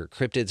Bigfoot or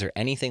cryptids or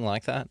anything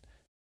like that?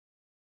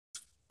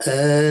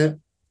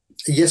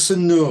 Yes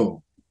and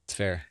no. It's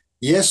fair.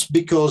 Yes,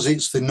 because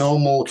it's the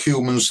normal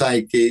human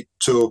psyche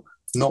to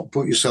not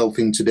put yourself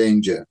into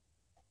danger.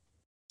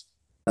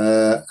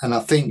 And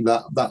I think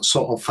that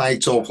sort of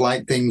fight or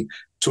flight thing,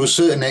 to a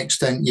certain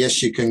extent,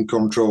 yes, you can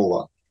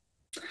control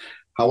that.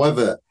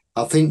 However,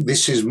 I think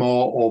this is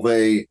more of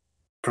a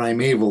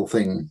primeval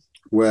thing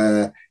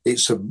where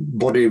it's a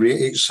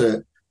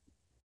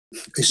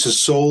it's a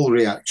soul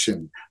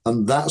reaction,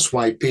 and that's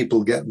why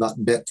people get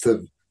that depth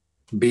of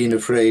being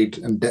afraid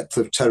and depth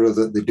of terror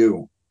that they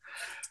do.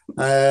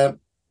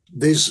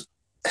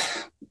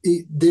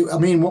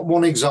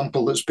 One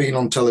example that's been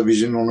on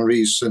television on a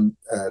recent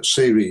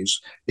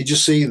series, did you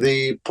see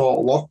the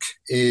Portlock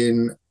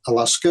in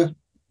Alaska?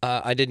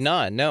 I did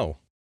not, no.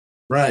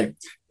 Right.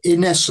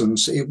 In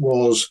essence, it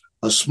was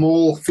a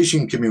small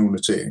fishing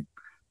community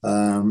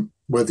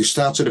where they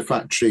started a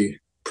factory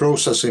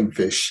processing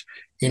fish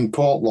in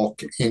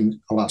Portlock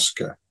in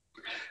Alaska.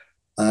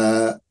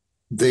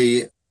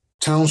 The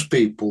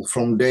townspeople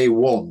from day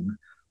one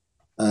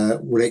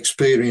would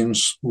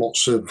experience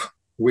lots of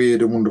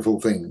weird and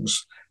wonderful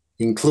things,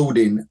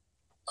 including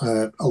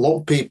a lot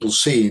of people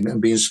seeing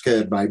and being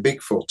scared by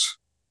Bigfoot.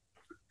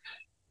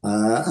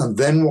 And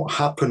then what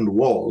happened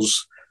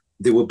was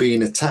they were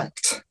being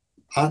attacked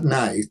at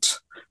night.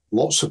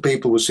 Lots of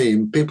people were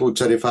seeing, people were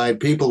terrified,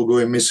 people were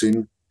going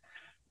missing.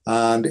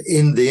 And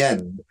in the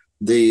end,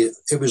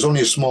 it was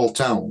only a small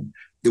town.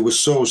 They were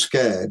so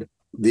scared,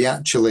 they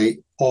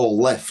actually all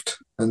left.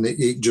 And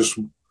it just,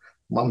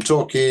 I'm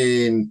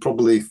talking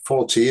probably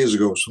 40 years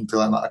ago, something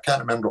like that. I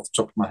can't remember off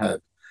the top of my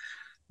head.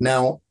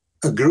 Now,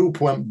 a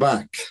group went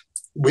back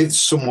with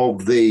some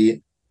of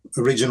the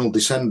original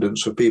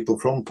descendants of people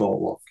from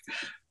Portlock,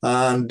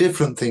 and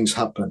different things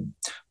happened.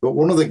 But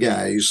one of the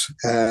guys,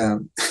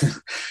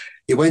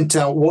 he went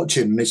out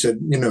watching and he said,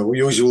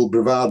 usual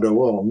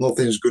bravado, oh,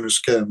 nothing's going to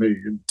scare me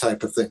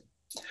type of thing.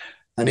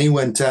 And he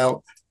went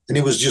out and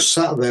he was just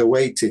sat there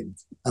waiting.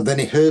 And then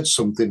he heard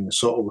something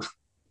sort of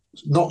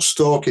not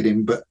stalking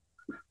him, but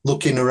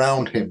looking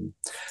around him.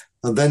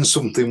 And then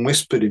something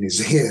whispered in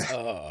his ear.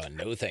 Oh,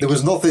 no thank There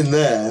was nothing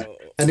there.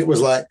 And it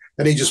was like,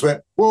 and he just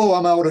went, whoa,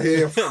 I'm out of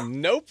here.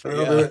 Nope.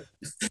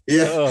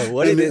 Yeah. Oh,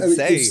 what did it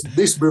say?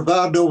 This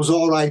bravado was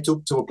all right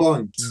up to a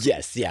point.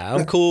 Yes, yeah,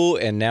 I'm cool,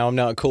 and now I'm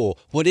not cool.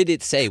 What did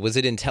it say? Was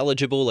it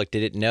intelligible? Like,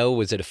 did it know?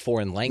 Was it a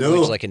foreign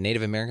language, like a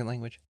Native American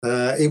language?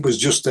 It was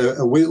just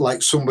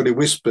like somebody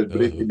whispered,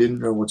 but he didn't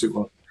know what it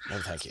was. No,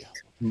 thank you.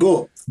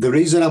 But the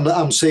reason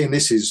I'm saying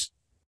this is,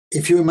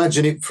 if you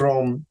imagine it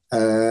from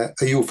a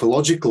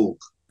ufological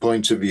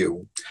point of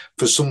view,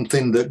 for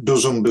something that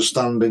does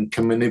understand and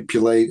can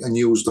manipulate and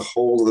use the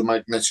whole of the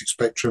magnetic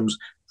spectrums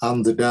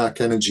and the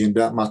dark energy and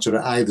dark matter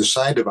at either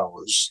side of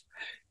ours,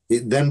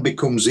 it then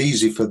becomes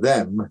easy for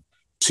them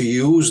to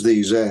use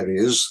these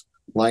areas,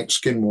 like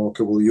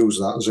Skinwalker will use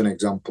that as an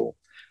example.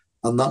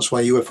 And that's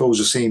why UFOs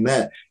are seen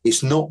there.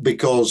 It's not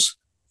because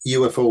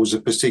UFOs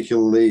are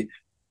particularly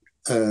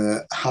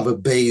have a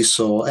base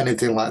or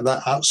anything like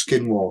that at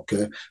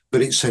Skinwalker,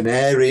 but it's an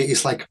area,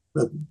 it's like,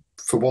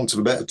 for want of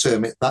a better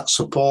term, that's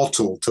a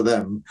portal to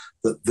them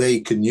that they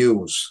can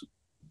use.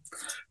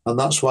 And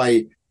that's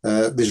why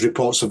there's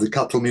reports of the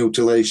cattle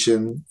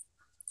mutilation,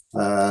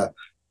 the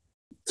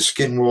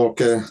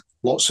Skinwalker,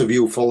 lots of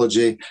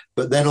ufology,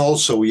 but then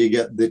also you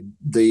get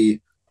the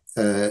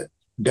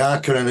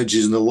darker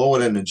energies and the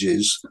lower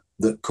energies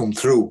that come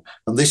through.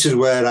 And this is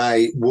where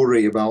I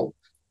worry about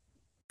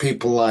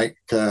people like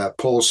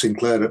Paul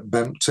Sinclair at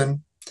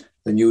Bempton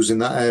and using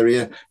that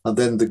area, and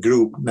then the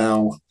group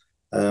now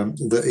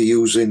that are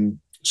using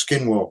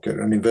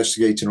Skinwalker and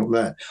investigating up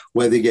there,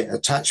 where they get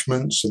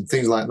attachments and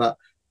things like that,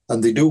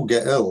 and they do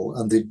get ill,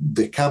 and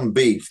they can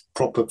be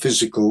proper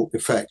physical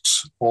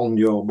effects on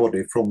your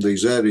body from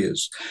these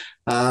areas.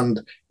 And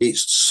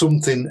it's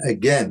something,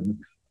 again,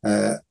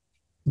 the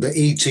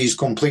ET is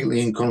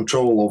completely in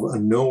control of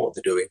and know what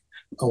they're doing,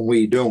 and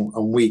we don't,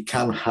 and we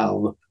can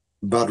have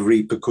bad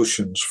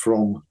repercussions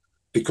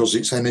because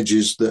it's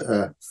energies that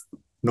are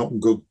not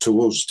good to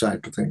us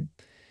type of thing.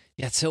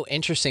 Yeah, it's so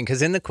interesting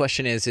because then the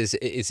question is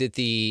it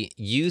the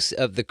use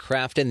of the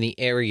craft in the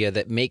area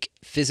that make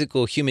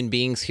physical human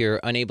beings here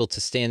unable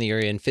to stay in the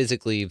area and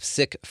physically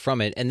sick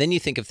from it? And then you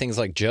think of things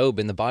like Job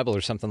in the Bible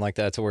or something like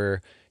that, to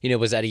where,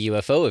 was that a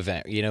UFO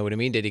event? You know what I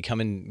mean? Did he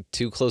come in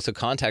too close a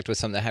contact with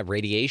something that had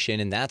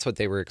radiation, and that's what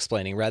they were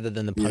explaining rather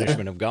than the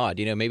punishment of God?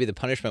 Maybe the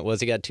punishment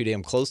was he got too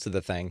damn close to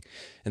the thing,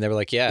 and they were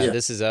like,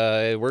 this is,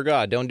 we're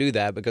God, don't do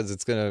that because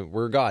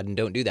we're God and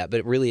don't do that.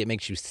 But really it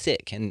makes you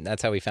sick, and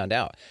that's how we found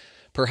out.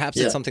 Perhaps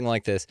it's something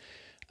like this.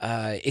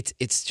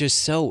 It's just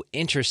so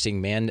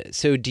interesting, man.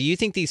 So do you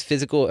think these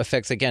physical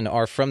effects, again,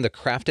 are from the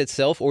craft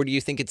itself, or do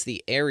you think it's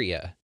the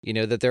area,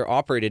 that they're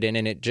operated in,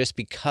 and it just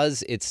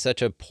because it's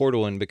such a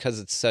portal and because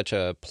it's such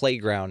a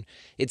playground,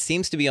 it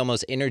seems to be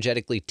almost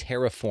energetically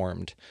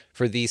terraformed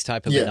for these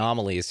type of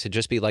anomalies to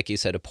just be, like you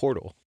said, a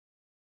portal?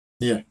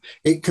 Yeah,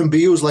 it can be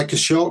used like a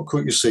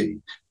shortcut, you see,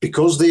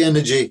 because the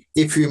energy,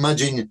 if you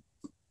imagine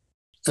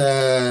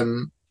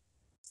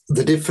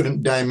the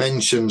different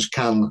dimensions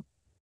can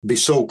be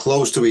so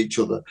close to each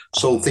other,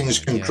 so things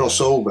can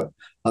cross over.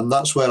 And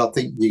that's where I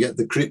think you get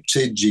the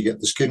cryptids, you get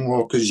the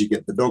Skinwalkers, you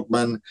get the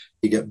Dogmen,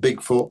 you get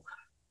Bigfoot.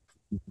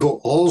 But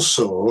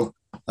also,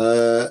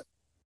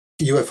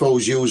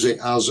 UFOs use it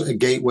as a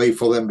gateway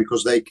for them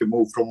because they can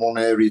move from one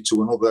area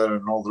to another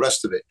and all the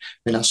rest of it.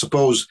 And I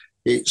suppose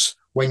it's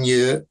when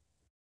you're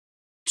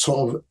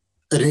sort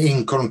of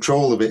in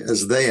control of it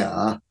as they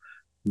are,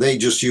 they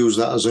just use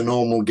that as a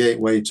normal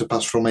gateway to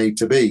pass from A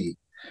to B.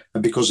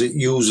 And because it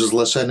uses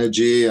less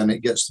energy and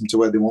it gets them to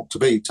where they want to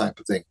be type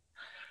of thing.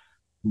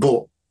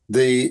 But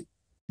the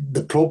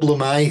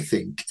problem, I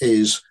think,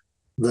 is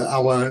that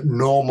our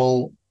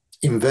normal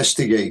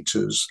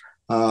investigators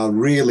are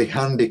really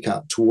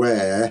handicapped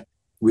where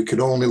we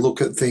can only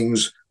look at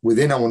things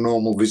within our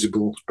normal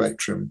visible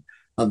spectrum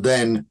and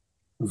then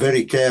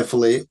very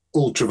carefully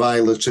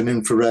ultraviolet and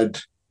infrared,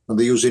 and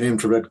they're using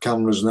infrared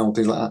cameras and all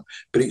things like that.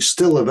 But it's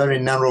still a very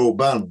narrow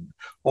band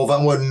of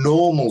our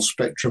normal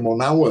spectrum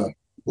on our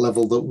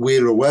level that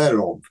we're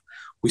aware of.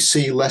 We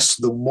see less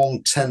than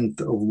 1/10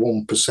 of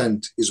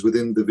 1% is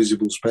within the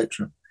visible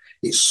spectrum.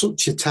 It's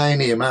such a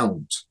tiny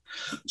amount.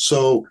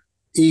 So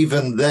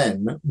even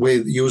then,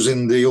 with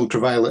using the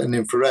ultraviolet and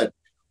infrared,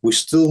 we're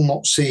still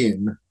not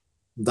seeing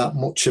that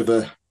much of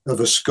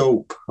a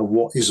scope of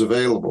what is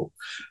available.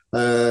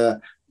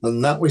 And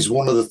that was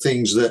one of the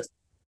things that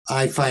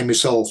I find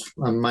myself,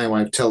 and my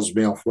wife tells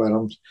me off, where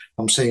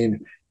I'm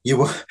saying,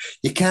 you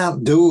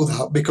can't do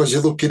that because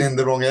you're looking in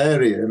the wrong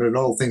area and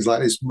all things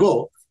like this.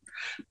 But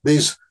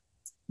there's,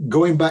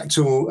 going back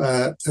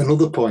to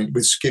another point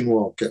with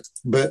Skinwalker,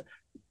 but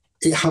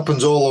it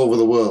happens all over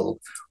the world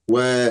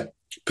where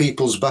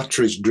people's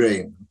batteries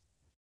drain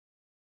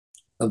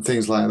and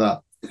things like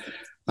that.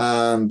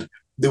 And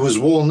there was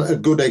a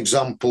good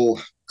example,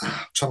 I'm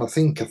trying to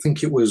think, I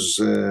think it was,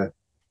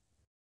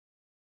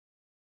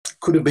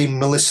 could have been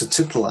Melissa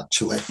Tittle,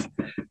 actually,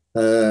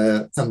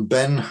 and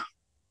Ben,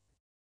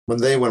 when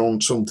they were on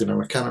something,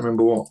 and I can't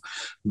remember what,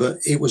 but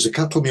it was a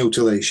cattle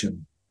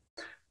mutilation.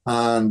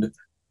 And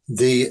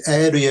the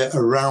area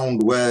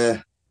around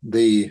where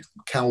the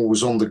cow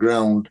was on the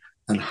ground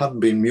and had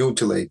been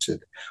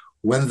mutilated,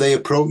 when they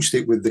approached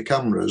it with the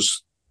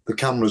cameras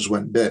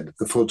went dead.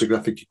 The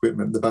photographic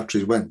equipment, the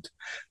batteries went.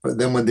 But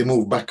then when they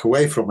moved back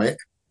away from it,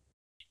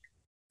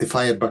 they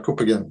fired back up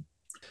again.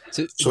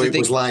 So it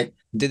was like...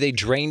 Did they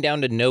drain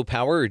down to no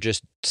power or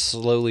just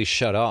slowly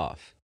shut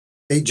off?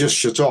 It just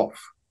shut off.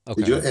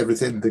 Okay.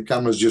 Everything, the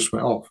cameras just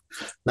went off.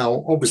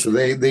 Now,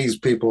 obviously, these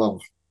people have,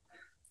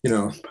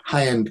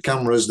 high-end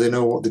cameras. They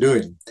know what they're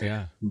doing.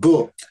 Yeah.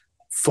 But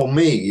for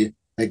me,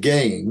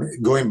 again,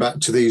 going back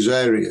to these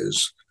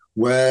areas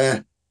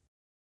where,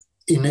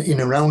 in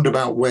a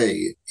roundabout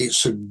way,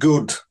 it's a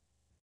good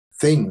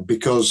thing,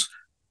 because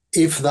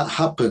if that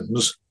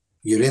happens,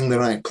 you're in the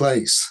right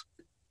place.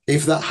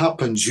 If that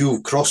happens,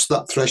 you've crossed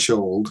that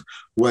threshold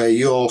where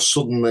you're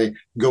suddenly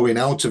going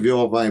out of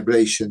your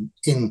vibration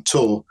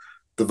into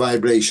the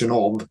vibration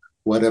of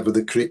wherever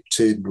the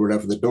cryptid,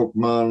 wherever the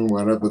dogman,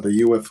 wherever the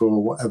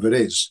UFO, whatever it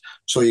is.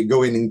 So you're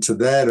going into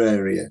their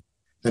area,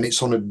 and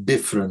it's on a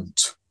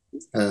different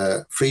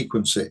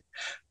frequency.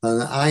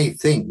 And I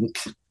think,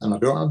 and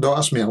don't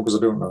ask me how, because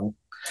I don't know,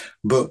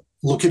 but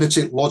looking at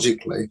it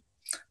logically,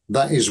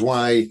 that is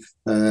why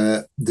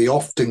they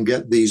often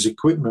get these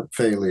equipment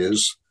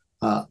failures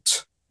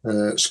at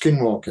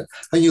Skinwalker.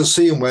 And you'll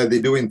see them where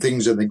they're doing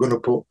things and they're going to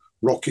put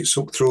rockets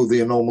up through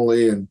the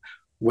anomaly and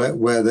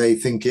where they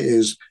think it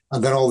is,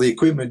 and then all the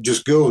equipment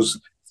just goes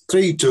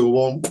 3, 2,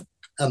 1,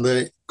 and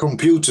the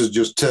computers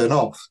just turn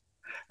off.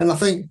 And I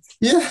think,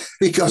 yeah,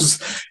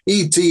 because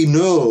ET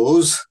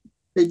knows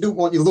it don't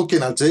want you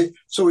looking at it,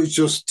 so it's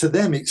just, to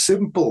them, it's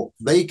simple.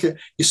 You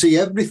see,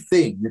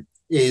 everything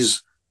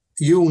is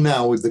you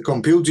now with the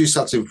computer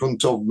sat in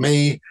front of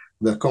me,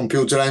 the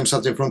computer I'm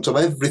sat in front of,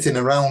 everything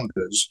around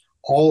us,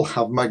 all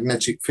have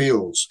magnetic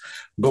fields.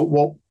 But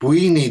what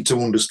we need to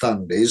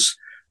understand is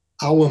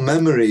our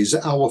memories,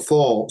 our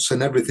thoughts,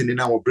 and everything in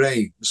our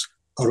brains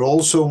are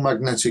also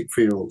magnetic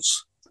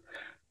fields.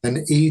 And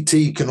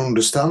ET can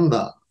understand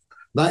that.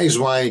 That is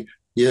why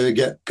you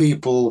get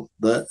people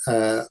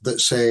that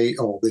say,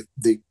 or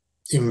the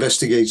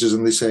investigators,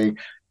 and they say,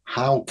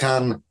 how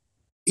can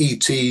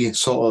ET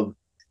sort of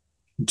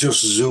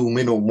just zoom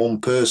in on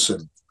one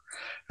person?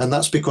 And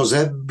that's because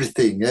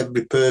everything,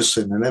 every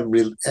person, and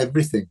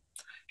everything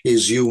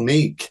is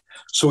unique.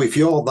 So if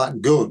you're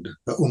that good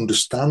at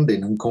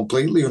understanding and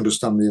completely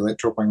understand the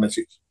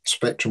electromagnetic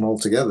spectrum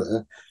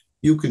altogether,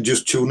 you can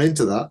just tune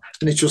into that.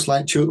 And it's just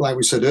like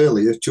we said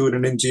earlier,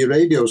 tuning into your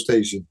radio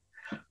station.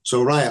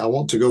 So, right, I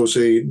want to go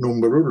see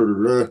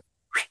number,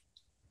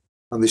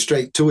 and they're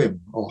straight to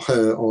him or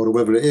her or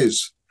whoever it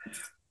is.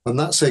 And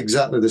that's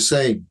exactly the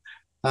same.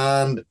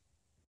 And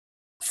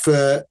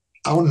for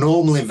our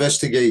normal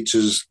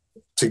investigators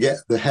to get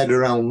the head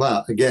around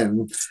that,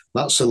 again,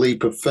 that's a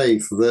leap of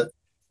faith that,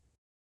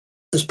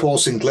 as Paul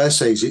Sinclair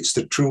says, it's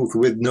the truth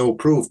with no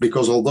proof,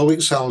 because although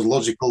it sounds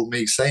logical,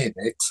 me saying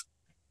it,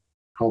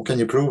 how can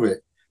you prove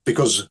it?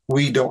 Because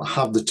we don't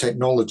have the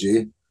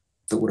technology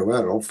that we're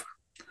aware of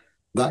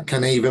that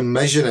can even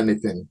measure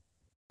anything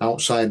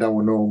outside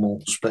our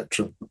normal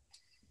spectrum.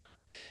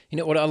 You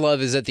know, what I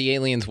love is that the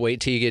aliens wait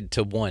till you get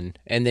to 1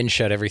 and then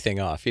shut everything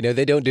off. You know,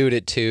 they don't do it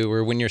at 2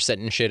 or when you're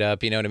setting shit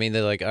up. You know what I mean?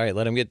 They're like, all right,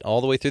 let them get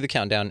all the way through the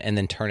countdown and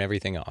then turn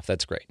everything off.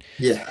 That's great.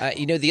 Yeah.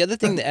 You know, the other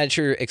thing that, as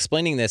you're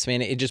explaining this,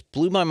 man, it just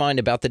blew my mind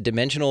about the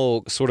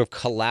dimensional sort of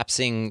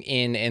collapsing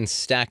in and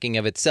stacking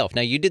of itself.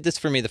 Now, you did this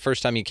for me the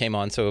first time you came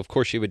on, so of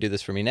course you would do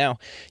this for me now.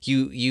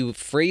 You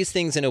phrase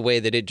things in a way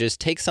that it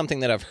just takes something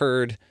that I've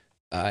heard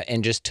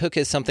and just took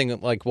as something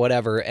like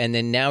whatever, and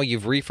then now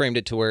you've reframed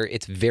it to where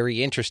it's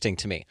very interesting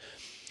to me.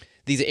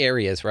 These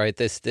areas, right?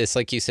 This,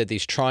 like you said,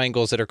 these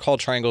triangles that are called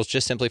triangles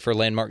just simply for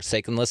landmark's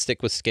sake, and let's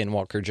stick with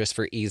Skinwalker just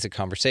for ease of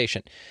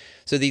conversation.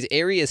 So these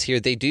areas here,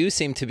 they do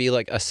seem to be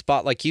like a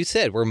spot, like you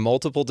said, where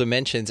multiple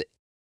dimensions,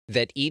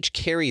 that each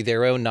carry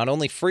their own not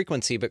only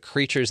frequency, but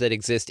creatures that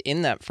exist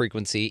in that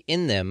frequency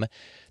in them.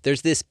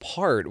 There's this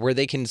part where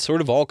they can sort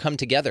of all come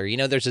together. You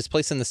know, there's this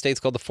place in the States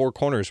called the Four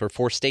Corners where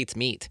 4 states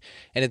meet.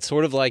 And it's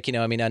sort of like, you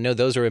know, I mean, I know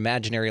those are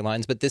imaginary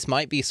lines, but this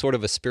might be sort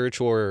of a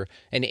spiritual or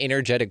an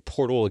energetic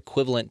portal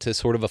equivalent to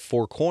sort of a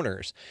Four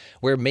Corners,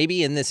 where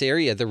maybe in this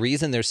area, the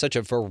reason there's such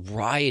a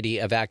variety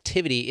of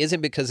activity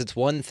isn't because it's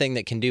one thing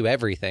that can do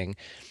everything.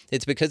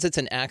 It's because it's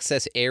an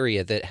access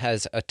area that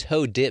has a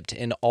toe dipped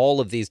in all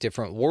of these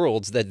different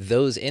worlds that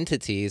those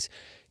entities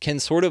can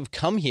sort of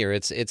come here.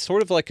 It's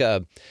sort of like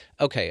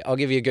okay, I'll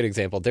give you a good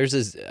example. There's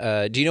this,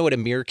 do you know what a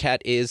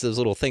meerkat is? Those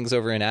little things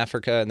over in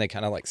Africa, and they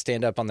kind of like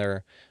stand up on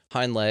their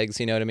hind legs,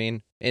 you know what I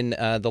mean? In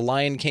The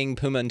Lion King,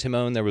 Pumbaa and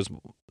Timon, there was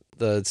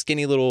the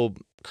skinny little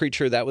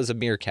creature, that was a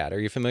meerkat. Are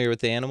you familiar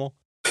with the animal?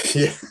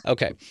 Yeah.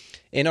 Okay.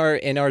 In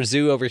our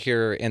zoo over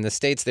here in the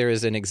States, there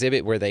is an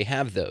exhibit where they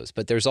have those,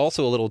 but there's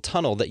also a little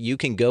tunnel that you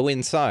can go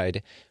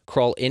inside,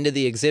 crawl into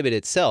the exhibit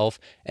itself,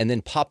 and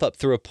then pop up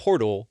through a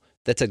portal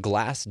that's a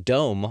glass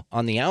dome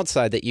on the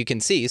outside that you can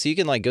see. So you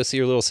can like go see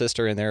your little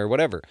sister in there or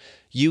whatever.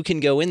 You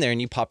can go in there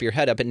and you pop your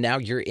head up and now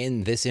you're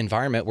in this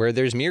environment where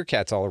there's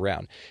meerkats all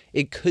around.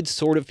 It could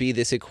sort of be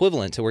this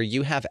equivalent to where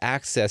you have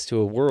access to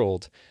a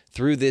world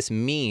through this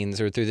means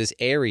or through this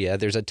area.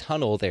 There's a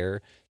tunnel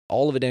there,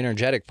 all of it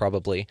energetic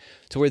probably,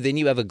 to where then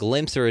you have a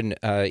glimpse or an,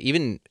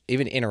 even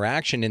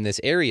interaction in this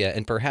area.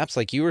 And perhaps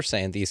like you were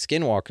saying, these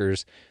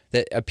skinwalkers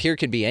that appear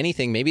could be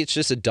anything. Maybe it's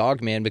just a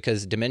dog man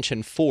because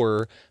dimension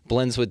 4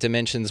 blends with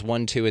dimensions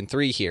 1, 2, and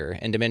 3 here.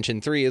 And dimension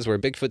 3 is where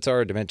Bigfoots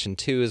are. Dimension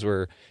 2 is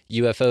where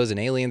UFOs and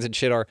aliens and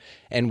shit are.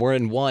 And we're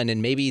in 1.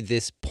 And maybe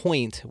this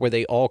point where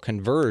they all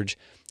converge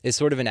is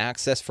sort of an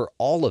access for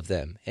all of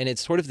them. And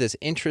it's sort of this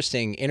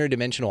interesting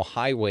interdimensional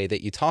highway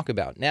that you talk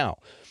about now,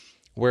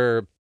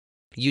 where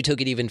you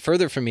took it even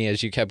further from me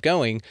as you kept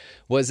going,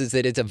 is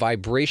that it's a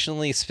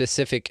vibrationally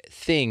specific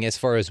thing as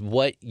far as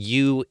what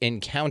you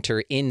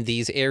encounter in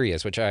these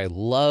areas, which I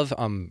love.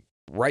 I'm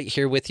right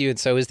here with you, and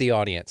so is the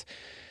audience.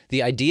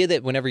 The idea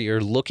that whenever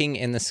you're looking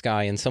in the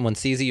sky and someone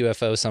sees a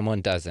UFO,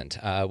 someone doesn't.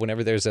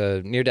 Whenever there's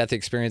a near-death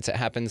experience that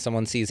happens,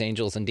 someone sees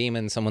angels and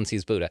demons, someone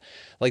sees Buddha.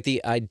 Like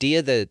the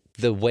idea that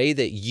the way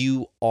that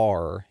you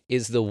are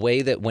is the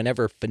way that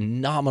whenever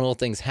phenomenal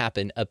things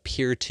happen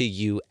appear to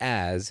you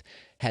as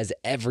has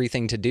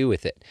everything to do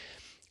with it.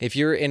 If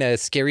you're in a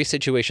scary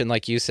situation,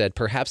 like you said,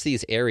 perhaps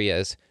these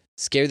areas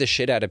scare the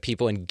shit out of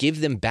people and give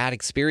them bad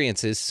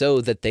experiences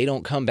so that they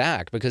don't come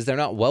back because they're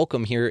not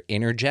welcome here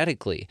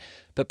energetically.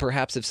 But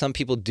perhaps if some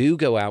people do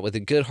go out with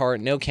a good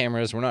heart, no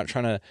cameras, we're not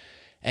trying to,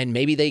 and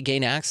maybe they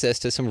gain access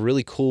to some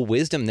really cool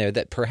wisdom there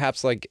that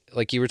perhaps like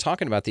you were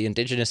talking about, the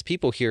indigenous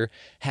people here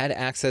had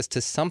access to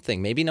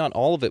something. Maybe not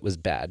all of it was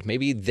bad.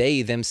 Maybe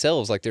they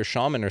themselves, like their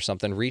shaman or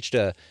something, reached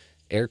a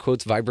air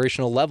quotes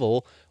vibrational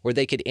level where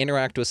they could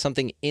interact with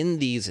something in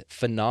these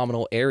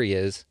phenomenal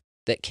areas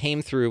that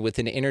came through with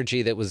an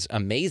energy that was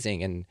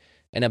amazing and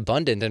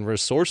abundant and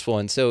resourceful.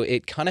 And so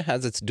it kind of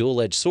has its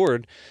dual-edged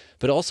sword,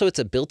 but also it's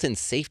a built-in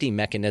safety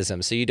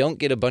mechanism. So you don't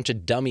get a bunch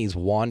of dummies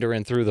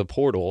wandering through the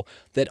portal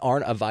that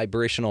aren't a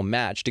vibrational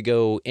match to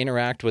go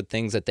interact with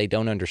things that they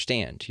don't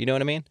understand. You know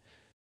what I mean?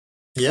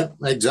 Yep,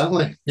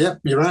 exactly. Yep,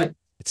 you're right.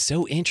 It's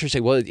so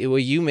interesting. Well,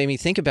 you made me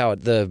think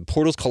about the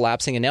portals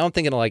collapsing, and now I'm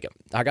thinking like,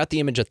 I got the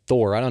image of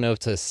Thor. I don't know if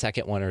it's the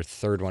second one or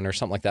third one or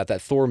something like that,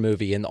 that Thor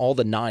movie, and all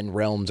the 9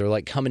 realms are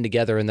like coming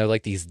together, and they're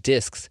like these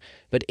discs.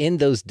 But in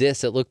those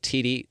discs that look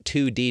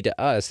 2D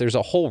to us, there's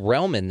a whole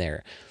realm in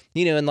there.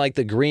 You know, and like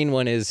the green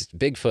one is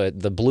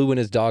Bigfoot, the blue one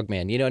is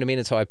Dogman. You know what I mean?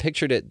 And so I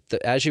pictured it,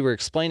 as you were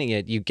explaining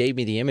it, you gave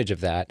me the image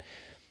of that.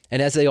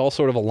 And as they all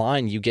sort of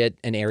align, you get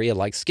an area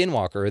like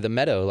Skinwalker or the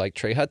Meadow, like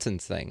Trey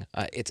Hudson's thing.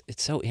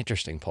 It's so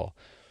interesting, Paul.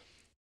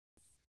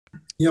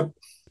 Yep.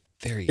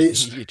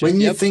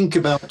 When you think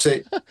about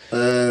it,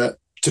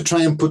 to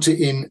try and put it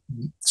in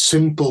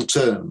simple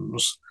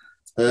terms,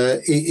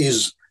 it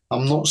is,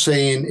 I'm not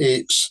saying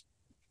it's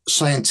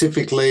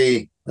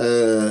scientifically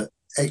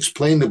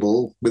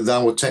explainable with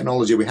our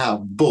technology we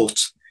have, but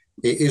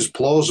it is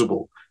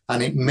plausible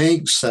and it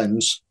makes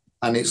sense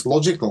and it's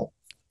logical.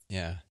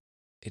 Yeah.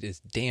 It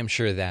is damn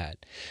sure that.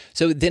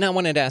 So then I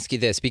wanted to ask you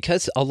this,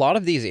 because a lot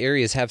of these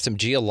areas have some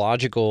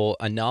geological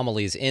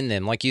anomalies in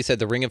them. Like you said,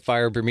 the Ring of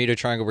Fire, Bermuda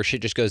Triangle, where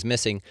shit just goes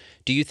missing.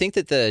 Do you think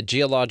that the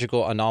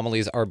geological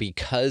anomalies are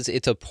because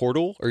it's a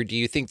portal, or do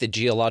you think the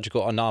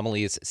geological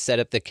anomalies set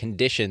up the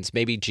conditions,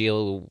 maybe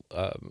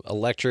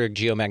electric,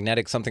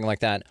 geomagnetic, something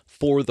like that,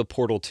 for the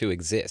portal to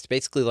exist?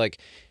 Basically, like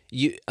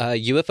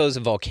UFOs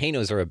and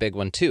volcanoes are a big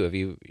one too. Have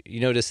you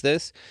noticed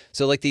this?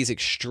 So like these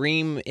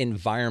extreme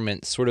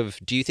environments, sort of,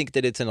 do you think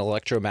that it's an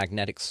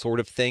electromagnetic sort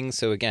of thing?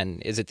 So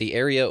again, is it the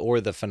area or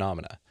the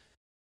phenomena?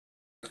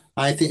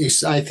 I think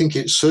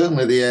it's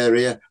certainly the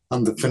area,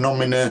 and the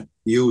phenomena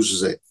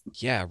uses it.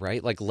 Yeah,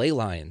 right? Like ley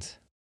lines.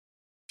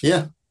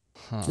 Yeah.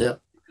 Huh. Yeah.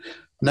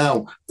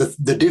 Now,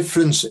 the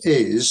difference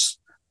is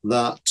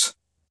that,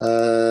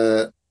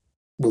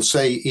 we'll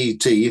say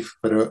ET,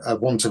 for a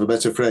want of a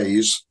better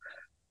phrase,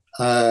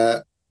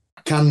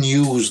 can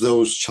use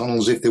those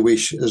channels if they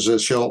wish as a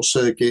short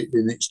circuit,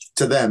 and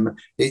to them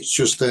it's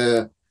just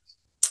an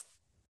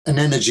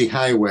energy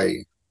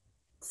highway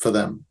for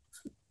them,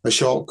 a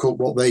shortcut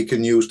what they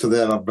can use to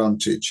their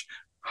advantage.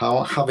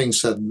 Having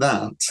said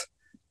that,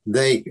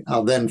 they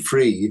are then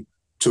free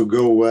to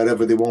go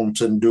wherever they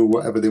want and do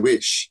whatever they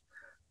wish.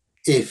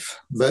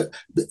 But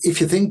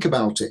if you think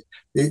about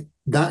it,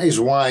 that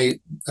is why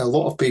a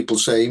lot of people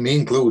say, me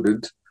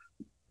included,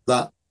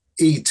 that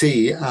ET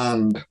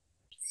and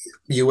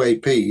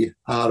UAP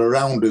are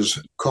around us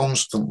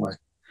constantly,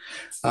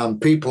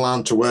 and people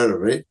aren't aware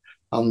of it,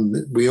 and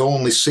we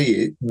only see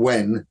it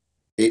when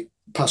it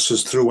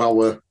passes through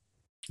our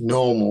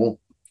normal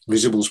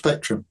visible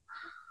spectrum.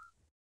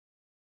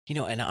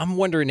 And I'm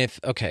wondering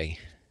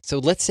so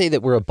let's say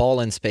that we're a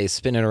ball in space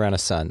spinning around a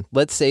sun.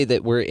 Let's say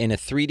that we're in a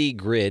 3D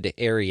grid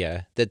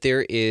area, that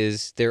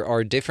there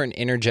are different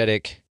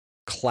energetic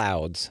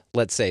clouds,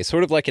 let's say,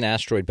 sort of like an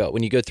asteroid belt.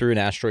 When you go through an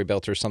asteroid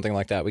belt or something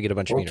like that, we get a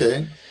bunch of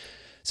meters.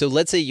 So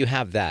let's say you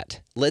have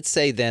that. Let's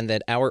say then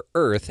that our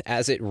Earth,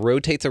 as it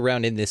rotates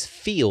around in this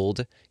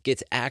field,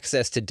 gets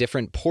access to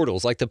different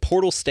portals. Like the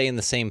portals stay in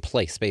the same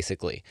place,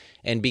 basically.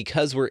 And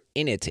because we're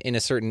in it in a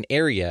certain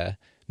area,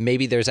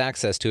 maybe there's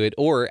access to it.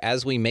 Or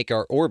as we make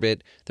our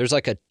orbit, there's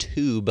like a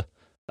tube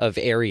of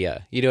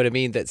area, you know what I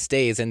mean, that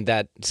stays, and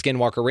that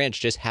Skinwalker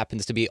Ranch just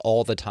happens to be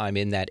all the time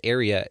in that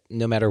area,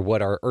 no matter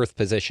what our Earth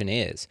position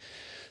is.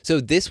 So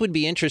this would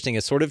be interesting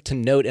as sort of to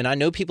note, and I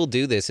know people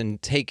do this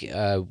and take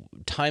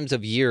times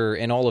of year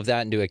and all of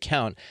that into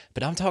account,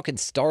 but I'm talking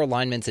star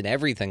alignments and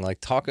everything,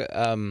 like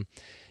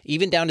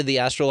even down to the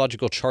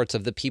astrological charts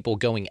of the people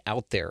going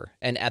out there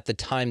and at the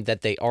time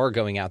that they are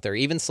going out there,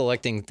 even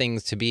selecting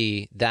things to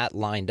be that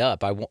lined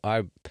up.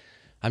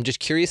 I'm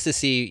just curious to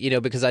see,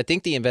 because I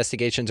think the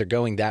investigations are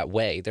going that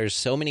way. There's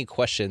so many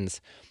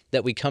questions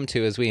that we come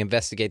to as we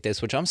investigate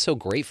this, which I'm so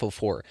grateful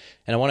for.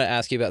 And I want to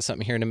ask you about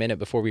something here in a minute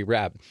before we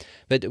wrap.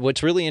 But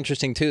what's really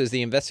interesting too is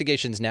the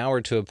investigations now are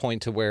to a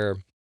point to where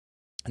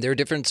there are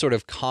different sort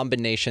of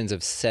combinations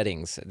of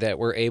settings that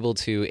we're able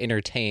to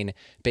entertain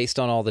based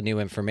on all the new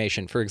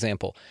information. For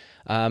example,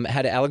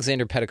 had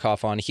Alexander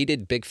Petikoff on. He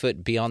did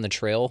Bigfoot Beyond the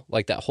Trail,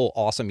 like that whole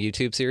awesome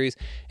YouTube series.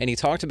 And he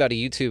talked about a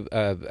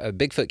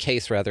Bigfoot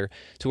case, rather,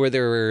 to where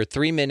there were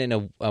 3 men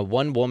and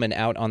one woman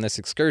out on this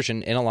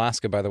excursion in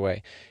Alaska, by the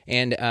way.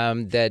 And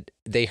that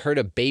they heard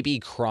a baby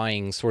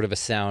crying sort of a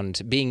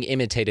sound being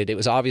imitated. It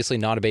was obviously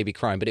not a baby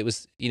crying, but it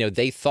was,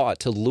 they thought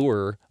to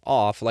lure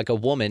off like a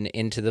woman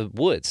into the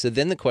woods. So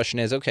then the question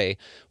is, okay,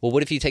 well,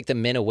 what if you take the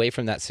men away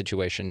from that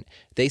situation?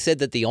 They said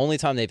that the only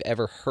time they've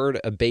ever heard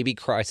a baby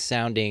cry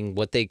sounding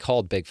what they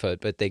called Bigfoot,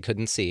 but they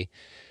couldn't see,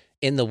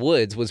 in the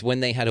woods was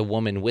when they had a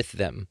woman with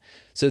them.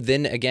 So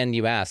then again,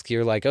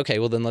 you're like, okay,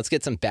 well then let's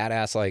get some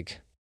badass,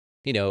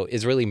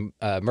 Israeli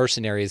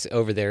mercenaries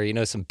over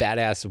there, some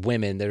badass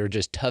women that are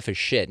just tough as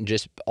shit and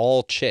just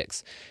all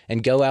chicks,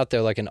 and go out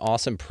there like an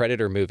awesome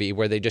Predator movie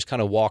where they just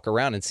kind of walk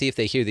around and see if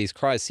they hear these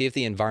cries, see if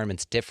the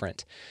environment's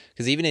different.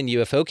 Because even in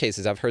UFO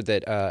cases, I've heard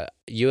that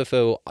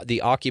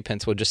the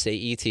occupants will just say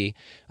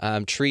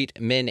ET,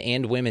 treat men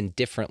and women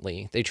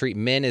differently. They treat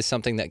men as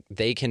something that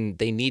they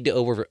need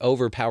to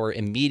overpower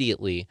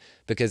immediately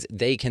because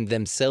they can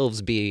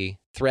themselves be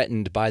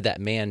threatened by that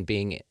man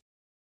being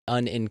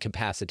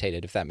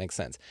unincapacitated, if that makes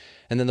sense.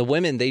 And then the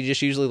women, they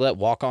just usually let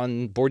walk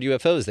on board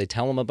UFOs. They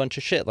tell them a bunch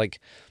of shit, like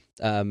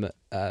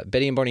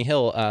Betty and Barney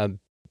Hill.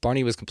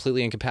 Barney was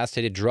completely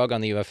incapacitated, drug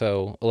on the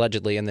UFO,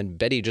 allegedly, and then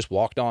Betty just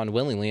walked on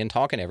willingly and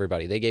talking to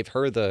everybody. They gave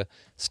her the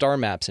star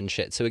maps and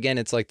shit. So again,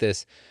 it's like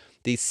these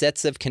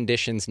sets of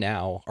conditions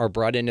now are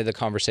brought into the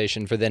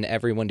conversation for then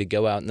everyone to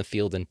go out in the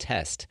field and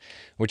test,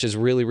 which is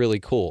really, really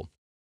cool.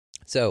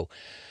 So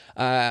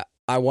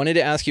I wanted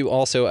to ask you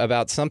also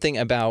about something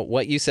about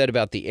what you said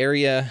about the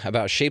area,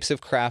 about shapes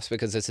of crafts,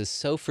 because this is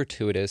so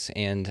fortuitous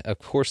and, of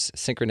course,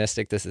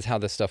 synchronistic. This is how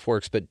this stuff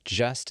works. But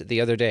just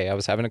the other day, I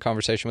was having a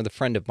conversation with a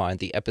friend of mine,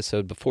 the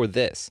episode before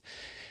this.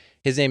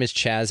 His name is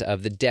Chaz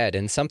of the Dead,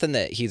 and something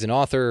that he's an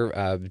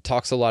author,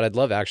 talks a lot. I'd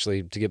love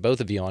actually to get both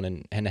of you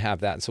on and have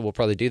that, so we'll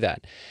probably do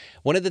that.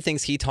 One of the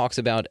things he talks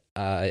about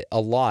a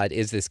lot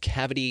is this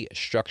cavity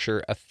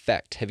structure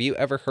effect. Have you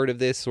ever heard of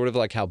this? Sort of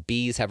like how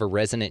bees have a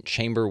resonant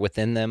chamber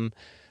within them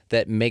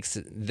that makes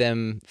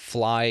them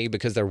fly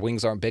because their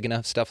wings aren't big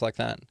enough, stuff like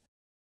that?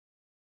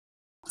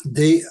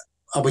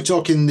 Are we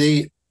talking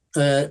the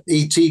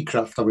ET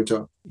craft, are we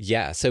talking?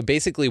 Yeah, so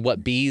basically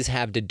what bees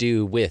have to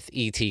do with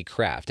ET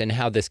craft and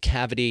how this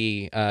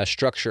cavity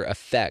structure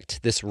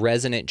effect, this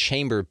resonant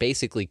chamber,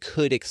 basically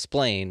could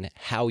explain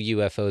how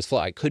UFOs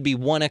fly. It could be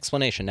one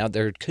explanation. Now,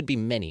 there could be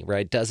many,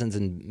 right? Dozens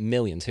and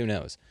millions, who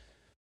knows?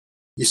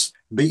 Yes,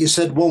 but you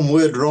said one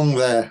word wrong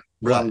there,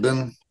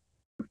 Brandon,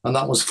 and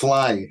that was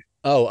fly.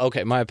 Oh,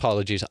 okay. My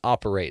apologies.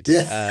 Operate.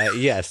 Yeah.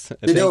 Yes.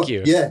 Thank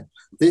you. Yeah.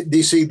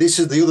 You see, this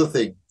is the other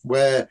thing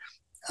where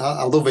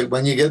I love it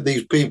when you get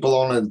these people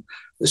on, and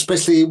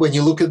especially when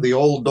you look at the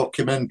old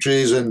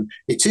documentaries, and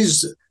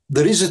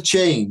there is a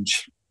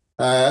change.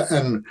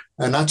 and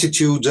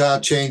attitudes are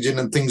changing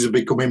and things are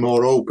becoming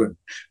more open.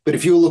 But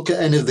if you look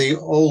at any of the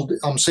old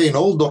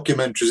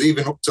documentaries,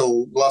 even up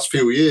till the last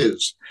few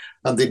years,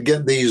 and they'd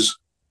get these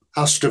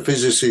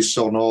astrophysicists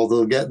on, or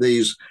they'll get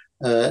these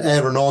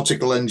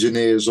aeronautical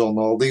engineers on,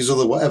 or these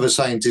other whatever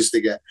scientists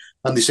they get,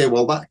 and they say,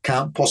 well, that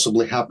can't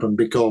possibly happen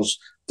because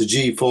the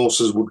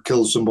G-forces would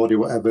kill somebody,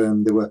 whatever,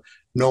 and there were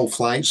no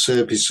flight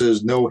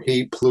surfaces, no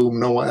heat plume,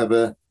 no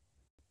whatever.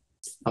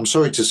 I'm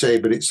sorry to say,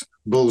 but it's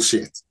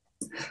bullshit.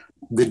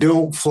 They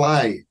don't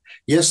fly.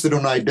 Yes, they're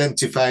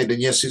unidentified,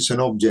 and yes, it's an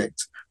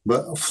object,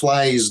 but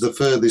fly is the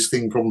furthest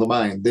thing from the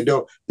mind.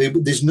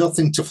 There's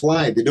nothing to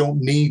fly. They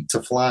don't need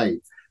to fly.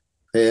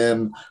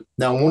 Now,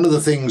 one of the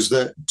things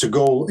that, to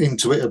go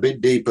into it a bit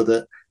deeper,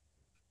 that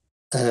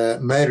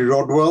Mary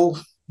Rodwell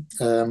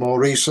more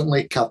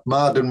recently, Kath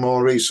Marden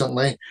more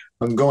recently,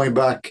 and going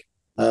back,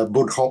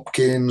 Bud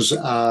Hopkins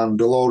and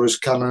Dolores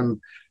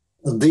Cannon,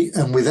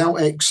 and without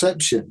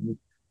exception,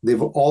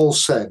 they've all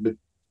said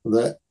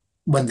that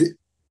when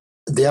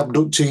the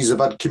abductees have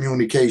had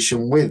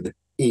communication with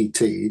ET,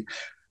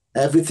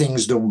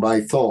 everything's done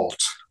by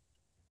thought.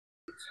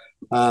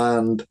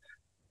 And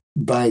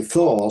by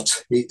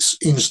thought, it's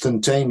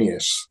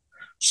instantaneous.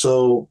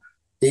 So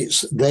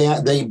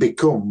they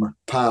become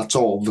part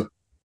of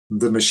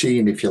the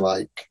machine, if you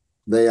like.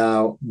 They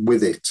are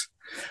with it.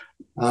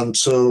 And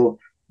so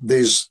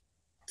there's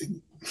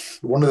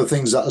one of the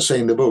things that I say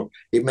in the book,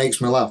 it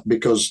makes me laugh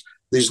because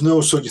there's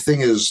no such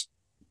thing as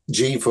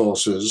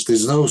G-forces.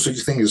 There's no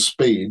such thing as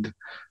speed.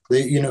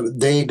 They're in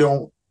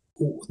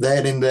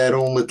their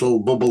own little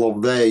bubble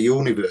of their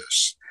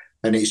universe.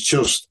 And it's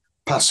just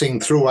passing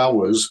through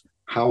ours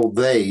how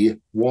they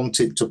want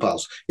it to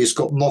pass. It's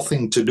got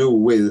nothing to do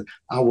with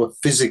our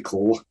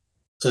physical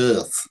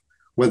Earth,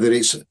 whether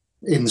it's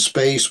in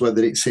space,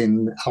 whether it's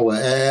in our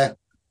air,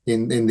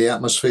 in the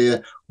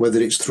atmosphere, whether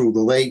it's through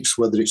the lakes,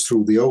 whether it's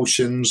through the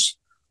oceans,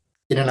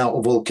 in and out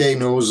of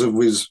volcanoes, as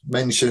was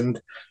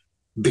mentioned,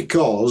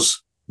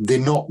 because they're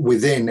not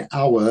within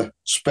our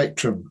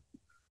spectrum.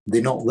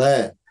 They're not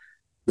there.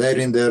 They're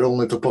in their own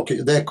little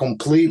pocket. They're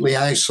completely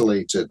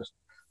isolated.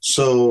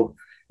 So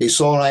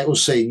it's all right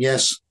us saying,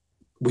 yes,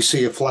 we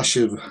see a flash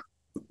of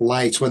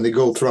light when they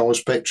go through our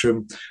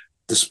spectrum,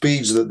 the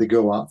speeds that they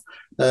go at.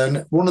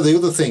 And one of the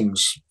other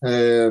things,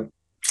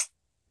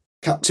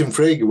 Captain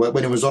Frager,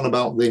 when he was on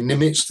about the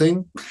Nimitz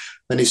thing,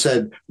 and he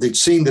said they'd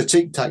seen the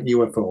Tic Tac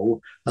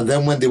UFO, and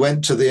then when they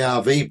went to the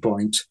RV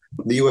point,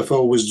 the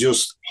UFO was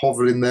just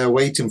hovering there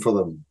waiting for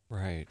them.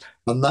 Right.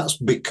 And that's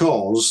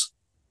because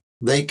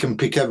they can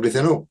pick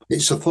everything up.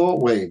 It's a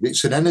thought wave.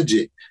 It's an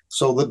energy.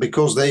 So that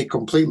because they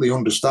completely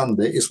understand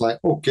it, it's like,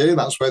 okay,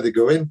 that's where they're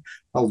going.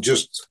 I'll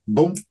just,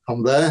 boom,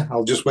 I'm there.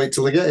 I'll just wait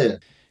till they get here.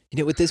 You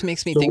know what this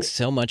makes me think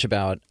so much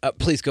about?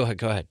 Please go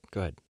ahead.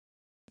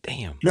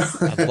 Damn,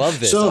 I love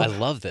this. I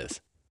love this.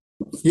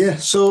 Yeah,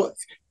 so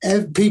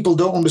people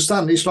don't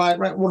understand. It's like,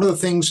 right, one of the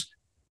things,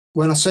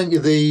 when I sent you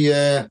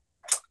the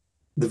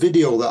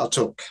video that I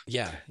took.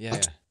 Yeah.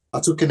 I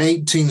took an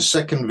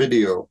 18-second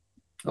video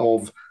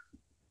of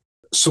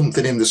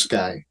something in the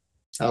sky.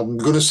 I'm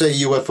going to say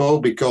UFO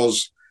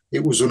because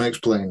it was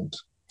unexplained.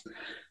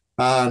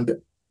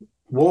 And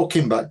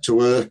walking back to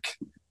work,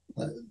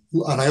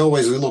 and I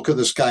always look at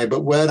the sky,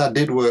 but where I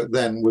did work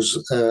then was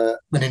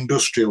an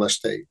industrial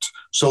estate.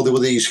 So there were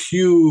these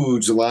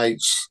huge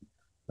lights.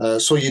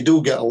 So you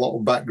do get a lot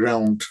of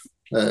background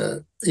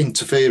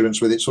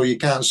interference with it. So you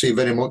can't see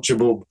very much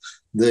above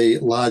the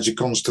larger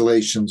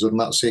constellations, and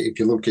that's it if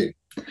you're lucky.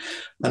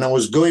 And I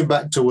was going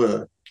back to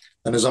work,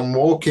 and as I'm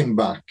walking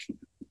back,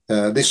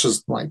 this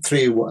was like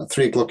 3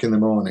 o'clock in the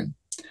morning.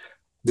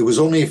 There was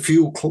only a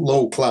few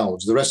low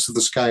clouds. The rest of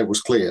the sky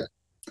was clear,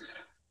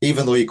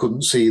 even though you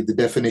couldn't see the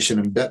definition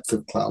and depth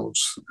of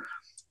clouds.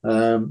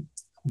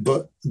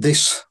 But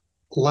this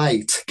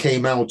light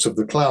came out of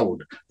the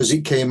cloud. As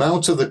it came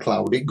out of the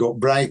cloud, it got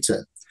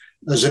brighter,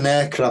 as an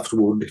aircraft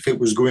would if it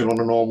was going on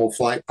a normal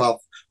flight path.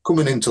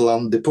 Coming into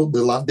land, they put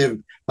the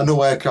land. I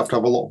know aircraft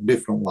have a lot of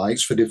different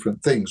lights for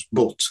different things,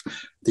 but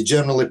they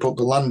generally put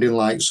the landing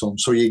lights on,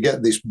 so you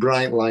get this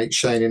bright light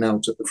shining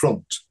out at the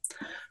front.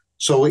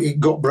 So it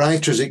got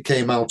brighter as it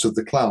came out of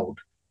the cloud,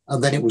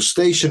 and then it was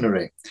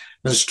stationary.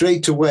 And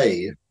straight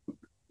away,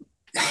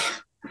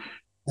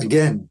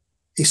 again,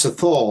 it's a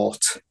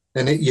thought,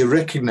 and you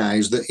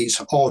recognize that it's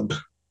odd,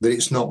 that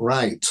it's not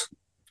right.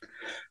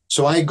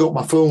 So I got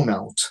my phone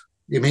out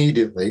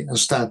immediately and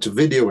started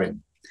videoing.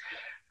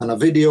 And I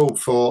videoed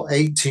for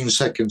 18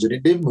 seconds, and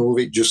it didn't move,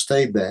 it just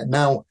stayed there.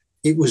 Now,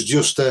 it was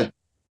just an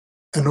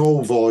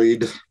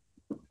ovoid,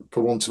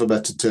 for want of a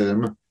better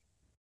term,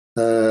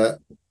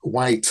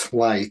 white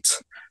light.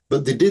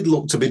 But they did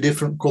look to be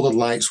different coloured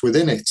lights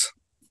within it.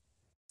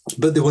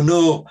 But there were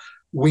no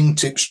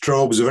wingtip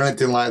strobes or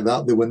anything like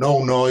that. There were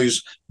no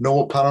noise,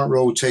 no apparent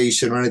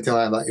rotation or anything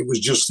like that. It was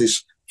just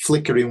this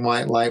flickering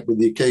white light with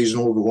the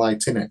occasional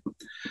light in it.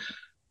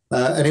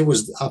 And I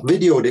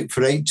videoed it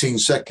for 18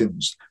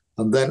 seconds.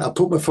 And then I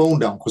put my phone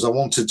down because I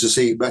wanted to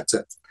see it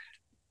better.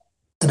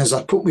 And as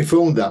I put my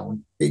phone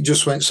down, it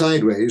just went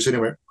sideways and it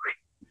went,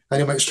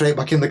 and it went straight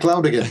back in the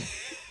cloud again.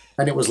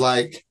 And it was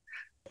like,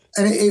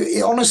 and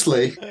it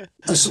honestly,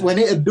 when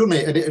it had done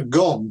it and it had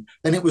gone,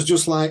 and it was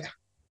just like,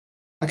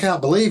 I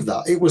can't believe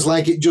that. It was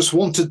like it just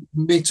wanted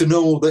me to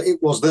know that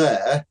it was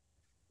there.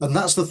 And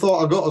that's the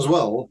thought I got as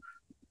well.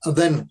 And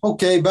then,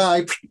 okay,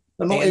 bye.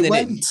 And it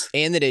went.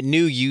 And that it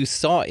knew you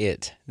saw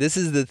it. This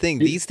is the thing.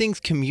 These things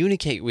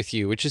communicate with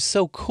you, which is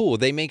so cool.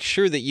 They make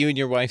sure that you and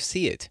your wife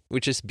see it,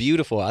 which is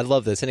beautiful. I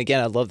love this. And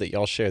again, I love that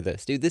y'all share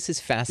this. Dude, this is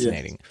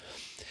fascinating.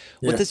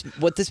 Yeah.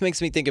 What this makes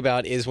me think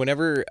about is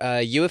whenever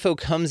a UFO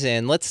comes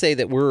in, let's say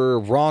that we're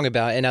wrong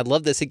about, and I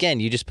love this again,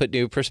 you just put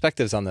new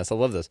perspectives on this. I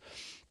love this.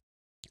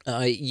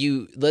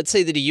 Let's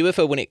say that a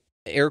UFO, when it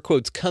air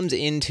quotes comes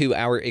into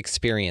our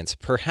experience,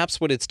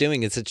 perhaps what it's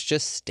doing is it's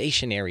just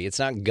stationary. It's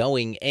not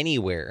going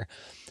anywhere.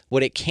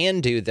 What it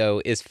can do,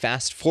 though, is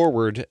fast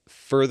forward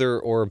further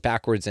or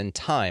backwards in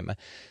time.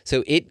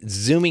 So it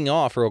zooming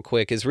off real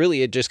quick is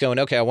really it just going,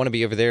 okay, I want to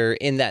be over there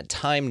in that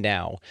time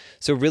now.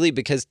 So really,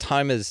 because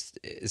time is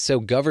so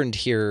governed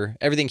here,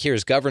 everything here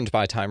is governed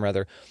by time,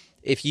 rather.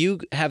 If you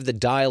have the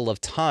dial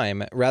of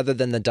time rather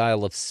than the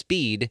dial of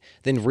speed,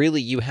 then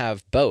really you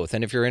have both.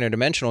 And if you're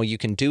interdimensional, you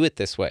can do it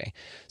this way.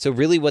 So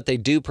really what they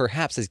do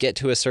perhaps is get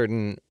to a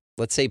certain,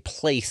 let's say,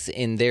 place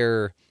in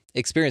their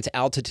experience,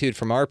 altitude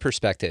from our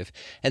perspective,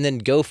 and then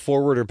go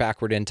forward or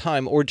backward in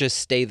time, or just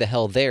stay the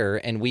hell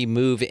there, and we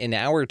move in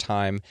our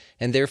time,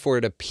 and therefore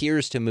it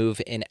appears to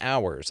move in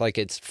ours. Like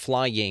it's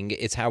flying,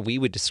 it's how we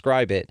would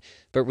describe it,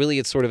 but really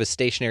it's sort of a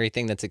stationary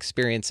thing that's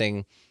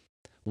experiencing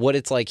what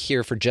it's like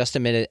here for just a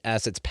minute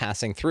as it's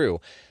passing through.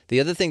 The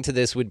other thing to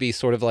this would be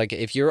sort of like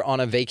if you're on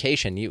a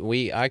vacation,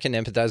 I can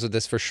empathize with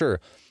this for sure.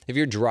 If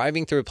you're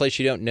driving through a place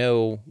you don't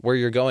know where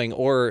you're going,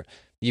 or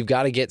you've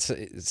got to get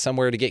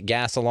somewhere to get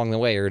gas along the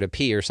way or to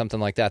pee or something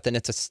like that, then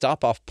it's a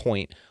stop-off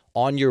point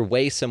on your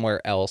way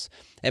somewhere else.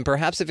 And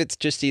perhaps if it's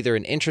just either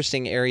an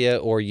interesting area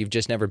or you've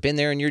just never been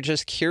there and you're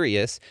just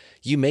curious,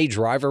 you may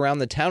drive around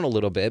the town a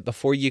little bit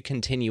before you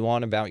continue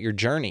on about your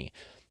journey.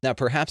 Now,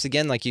 perhaps,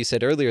 again, like you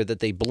said earlier, that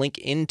they blink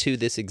into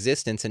this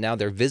existence and now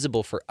they're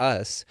visible for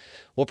us.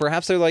 Well,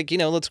 perhaps they're like,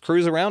 let's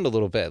cruise around a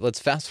little bit. Let's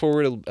fast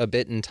forward a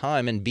bit in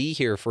time and be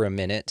here for a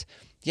minute.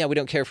 Yeah, we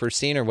don't care if we're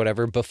seen or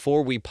whatever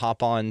before we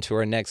pop on to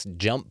our next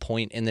jump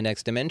point in the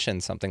next dimension,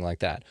 something like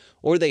that.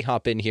 Or they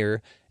hop in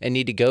here and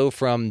need to go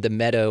from the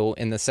meadow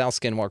in the South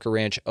Skinwalker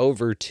Ranch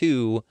over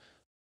to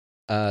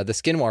the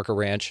Skinwalker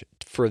Ranch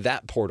for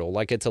that portal,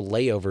 like it's a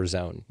layover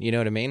zone. You know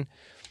what I mean?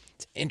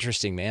 It's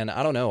interesting, man.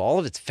 I don't know. All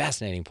of it's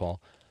fascinating, Paul.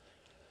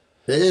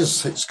 It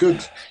is. It's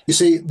good. You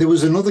see, there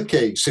was another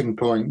case in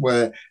point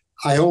where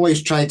I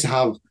always try to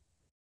have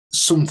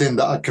something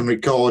that I can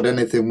record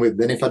anything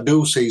with. And if I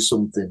do see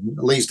something,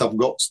 at least I've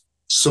got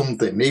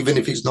something, even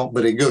if it's not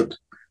very good.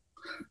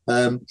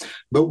 But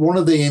one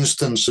of the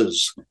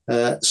instances,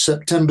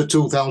 September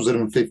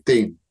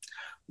 2015,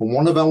 when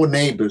one of our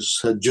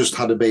neighbours had just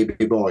had a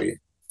baby boy.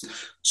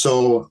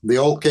 So they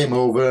all came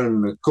over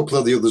and a couple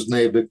of the others'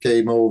 neighbours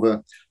came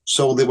over.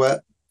 So there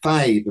were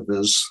 5 of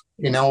us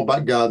in our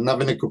back garden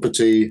having a cup of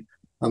tea,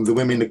 and the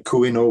women are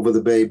cooing over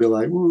the baby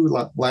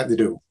like they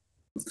do.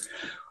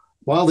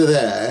 While they're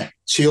there,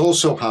 she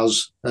also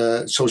has,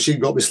 so she's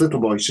got this little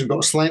boy. She's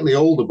got a slightly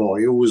older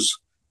boy who was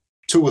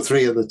 2 or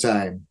 3 at the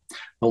time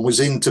and was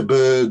into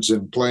birds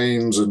and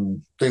planes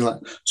and things like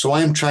that. So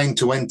I'm trying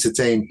to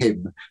entertain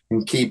him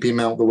and keep him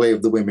out the way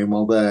of the women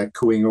while they're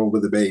cooing over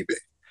the baby.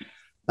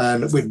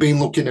 And we'd been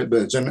looking at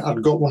birds, and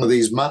I'd got one of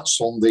these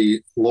mats on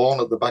the lawn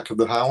at the back of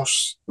the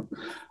house. And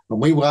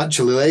we were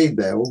actually laid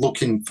there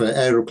looking for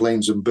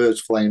aeroplanes and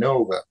birds flying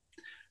over.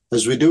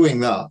 As we're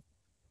doing that,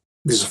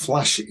 there's a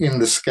flash in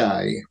the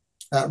sky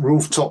at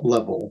rooftop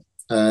level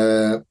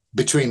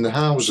between the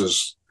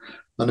houses.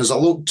 And as I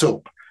looked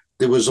up,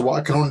 there was what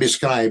I can only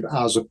describe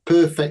as a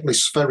perfectly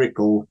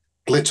spherical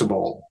glitter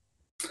ball.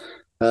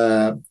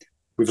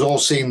 We've all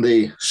seen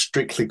the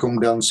Strictly Come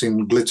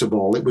Dancing glitter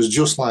ball. It was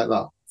just like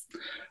that.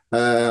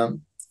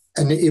 And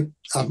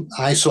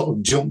I sort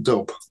of jumped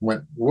up and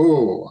went,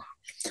 whoa.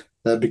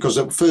 Because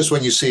at first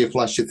when you see a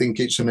flash, you think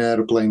it's an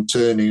aeroplane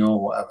turning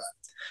or whatever.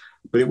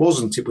 But it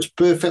wasn't. It was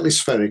perfectly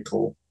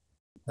spherical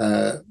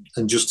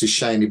and just a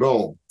shiny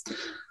ball.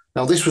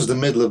 Now, this was the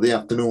middle of the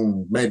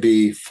afternoon,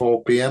 maybe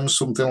 4 p.m.,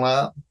 something like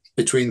that,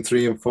 between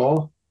 3 and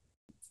 4.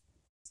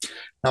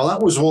 Now,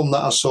 that was one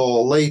that I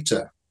saw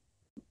later.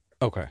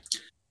 Okay.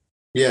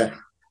 Yeah.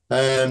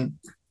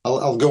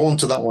 I'll go on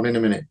to that one in a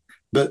minute.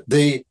 But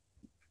the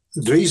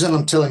reason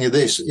I'm telling you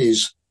this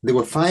is there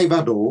were 5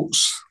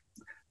 adults,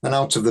 and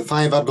out of the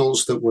 5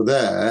 adults that were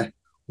there,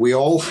 we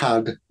all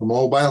had a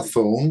mobile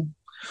phone,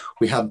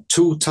 we had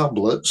 2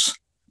 tablets,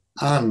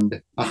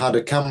 and I had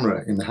a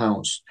camera in the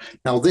house.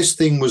 Now, this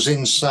thing was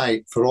in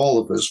sight for all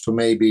of us for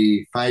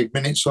maybe 5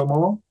 minutes or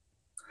more,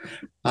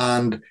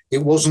 and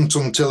it wasn't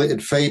until it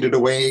had faded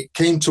away, it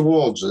came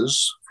towards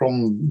us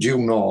from due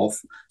north,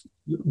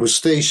 was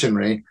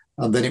stationary,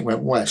 and then it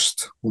went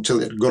west until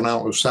it had gone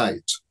out of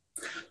sight.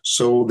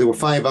 So there were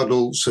 5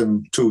 adults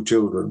and 2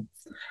 children.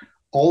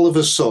 All of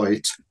us saw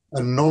it,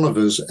 and none of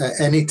us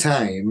at any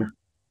time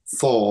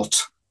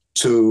thought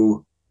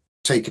to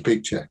take a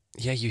picture.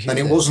 Yeah, you hear And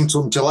it this. wasn't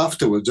until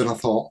afterwards, and I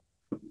thought,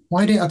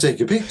 why didn't I take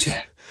a picture? And it wasn't until afterwards, and I thought, why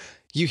didn't I take a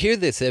picture? You hear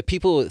this.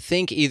 People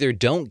think either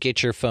don't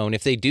get your phone.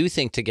 If they do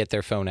think to get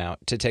their phone out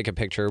to take a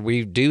picture,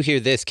 we do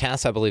hear this.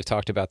 Cass, I believe,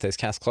 talked about this,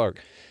 Cass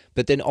Clark.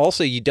 But then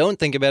also you don't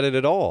think about it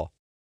at all.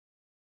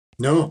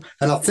 No,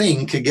 and I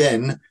think,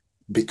 again,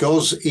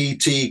 because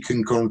ET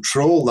can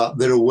control that,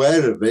 they're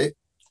aware of it.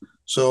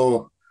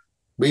 So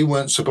we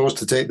weren't supposed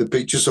to take the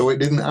picture, so it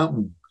didn't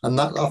happen. And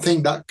that, I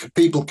think that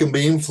people can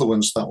be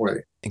influenced that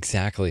way.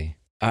 Exactly.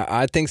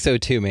 I think so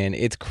too, man.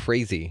 It's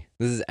crazy.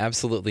 This is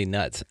absolutely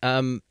nuts.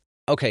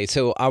 Okay,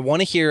 so I want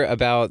to hear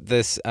about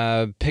this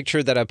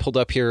picture that I pulled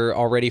up here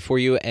already for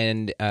you.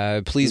 And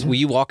please, will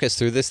you walk us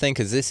through this thing?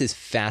 Because this is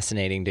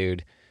fascinating,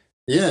 dude.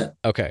 Yeah.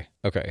 Okay.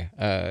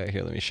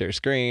 Here, let me share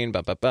screen.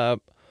 There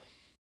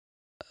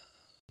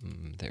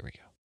we go.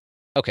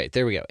 Okay,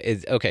 there we go.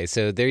 Okay,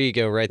 so there you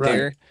go right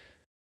there.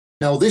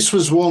 Now, this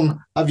was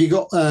one. Have you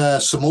got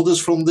some others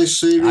from this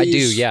series? I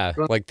do, yeah.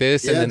 Like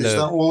this, yeah, and then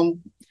that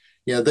one.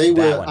 Yeah, they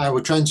were. One. I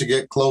were trying to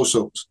get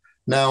close-ups.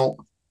 Now,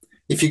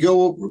 if you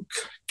go up,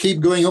 keep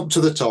going up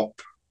to the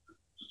top,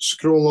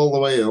 scroll all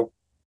the way up.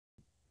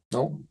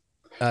 No,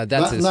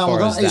 that's as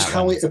far as that. That is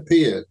how it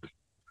appeared.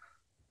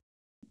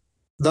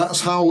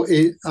 That's how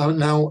it.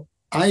 Now,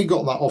 I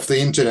got that off the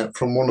internet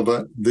from one of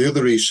the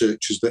other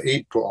researchers that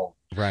he'd put on.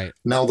 Right.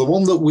 Now, the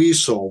one that we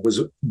saw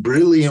was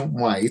brilliant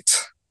white,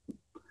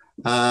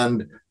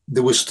 and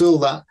there was still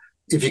that.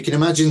 If you can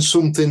imagine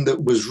something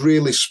that was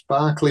really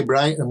sparkly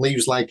bright and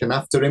leaves like an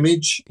after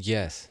image.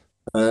 Yes.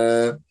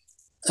 And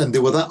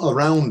there were that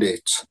around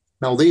it.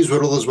 Now, these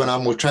were others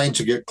when we're trying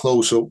to get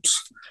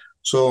close-ups.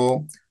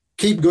 So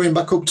keep going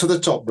back up to the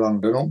top,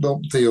 Brandon, up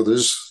the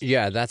others.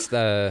 Yeah, that's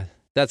the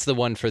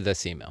one for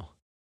this email.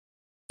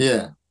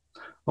 Yeah.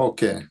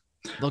 Okay.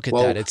 Look at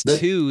that. It's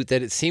two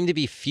that it seemed to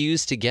be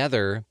fused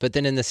together, but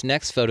then in this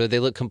next photo, they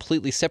look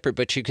completely separate,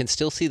 but you can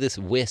still see this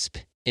wisp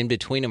in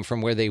between them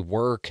from where they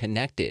were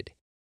connected.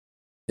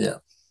 Yeah.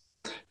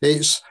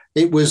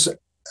 It was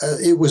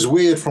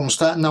weird from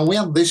start. Now, we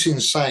had this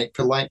in sight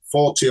for like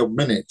 40 odd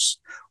minutes.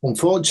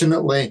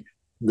 Unfortunately,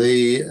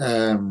 the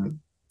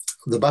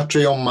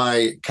battery on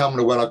my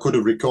camera where I could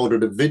have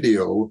recorded a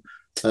video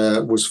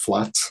was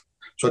flat,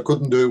 so I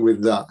couldn't do it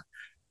with that.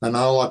 And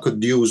all I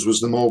could use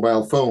was the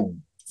mobile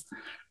phone.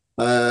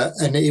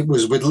 And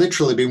we'd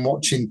literally been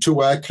watching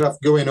two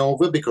aircraft going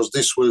over, because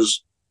this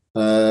was,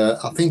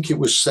 I think it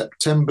was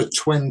September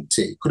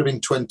 20, could have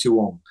been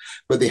 21,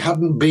 but there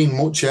hadn't been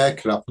much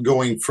aircraft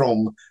going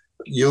from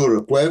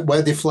Europe,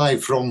 where they fly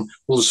from,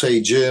 we'll say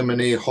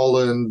Germany,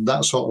 Holland,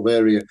 that sort of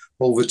area,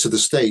 over to the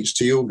States,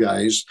 to you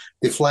guys.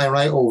 They fly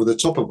right over the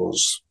top of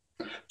us.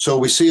 So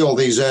we see all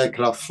these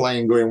aircraft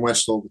flying going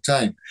west all the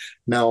time.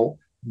 Now,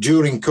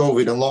 during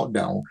COVID and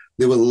lockdown,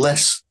 there were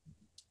less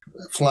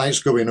flights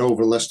going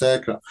over, less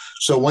aircraft.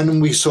 So when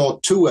we saw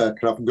two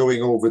aircraft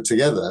going over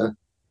together,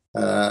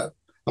 I'm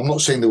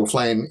not saying they were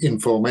flying in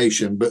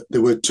formation, but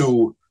there were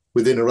two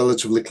within a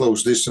relatively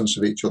close distance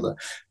of each other.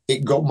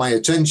 It got my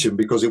attention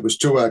because it was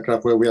two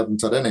aircraft where we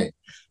hadn't had any.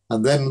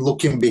 And then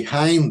looking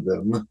behind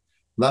them,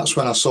 that's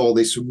when I saw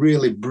this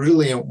really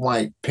brilliant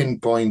white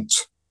pinpoint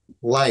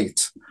light.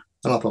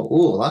 And I thought,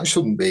 oh, that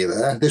shouldn't be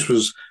there. This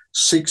was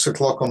 6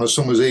 o'clock on a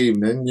summer's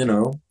evening,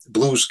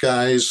 blue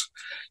skies.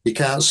 You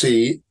can't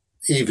see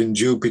even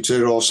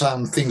Jupiter or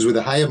Saturn, things with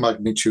a higher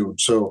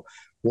magnitude. So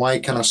why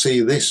can I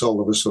see this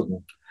all of a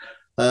sudden?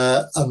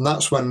 And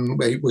that's when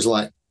it was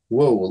like,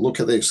 whoa, look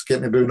at this,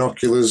 get me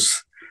binoculars.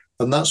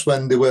 And that's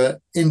when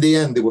in the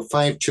end, there were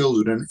 5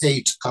 children and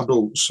 8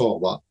 adults saw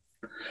that.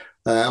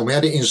 And we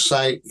had it in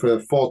sight for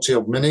 40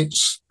 odd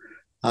minutes,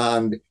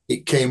 and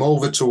it came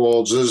over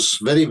towards us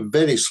very,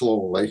 very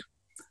slowly,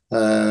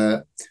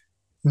 not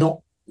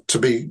to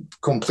be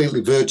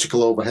completely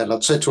vertical overhead.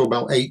 I'd say to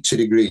about 80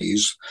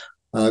 degrees,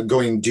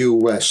 going due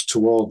west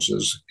towards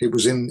us.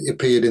 It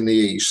appeared in the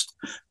east,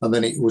 and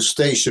then it was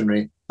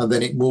stationary, and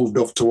then it moved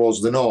off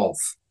towards the north.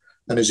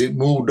 And as it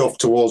moved off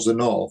towards the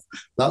north,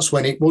 that's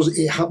when it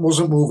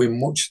wasn't moving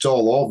much at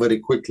all, or very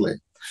quickly.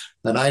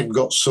 And I've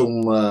got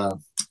some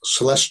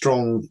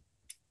Celestron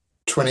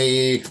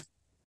 25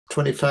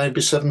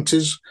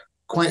 B70s,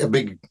 quite a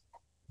big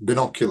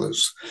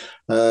binoculars.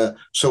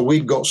 So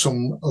we've got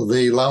some of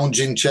the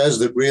lounging chairs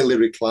that really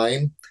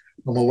recline,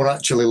 and we were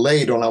actually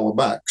laid on our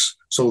backs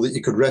so that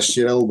you could rest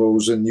your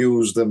elbows and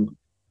use them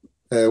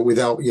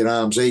without your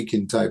arms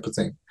aching, type of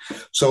thing.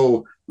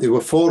 So there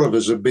were 4 of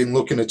us who had been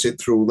looking at it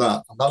through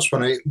that, and that's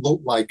when it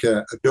looked like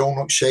a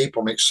donut shape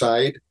on its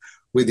side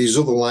with these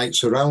other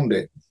lights around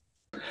it.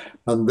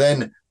 And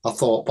then I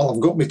thought, well,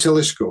 I've got my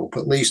telescope.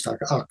 At least I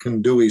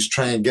can do is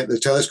try and get the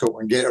telescope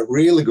and get a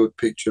really good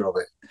picture of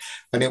it.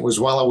 And it was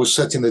while I was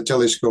setting the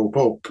telescope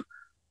up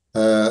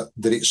that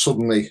it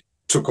suddenly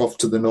took off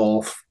to the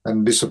north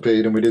and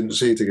disappeared, and we didn't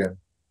see it again.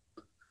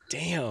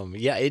 Damn.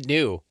 Yeah, it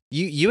knew.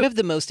 You have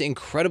the most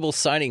incredible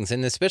sightings,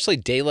 and especially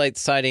daylight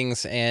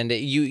sightings, and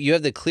you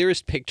have the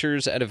clearest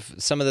pictures out of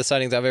some of the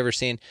sightings I've ever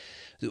seen.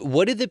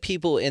 What did the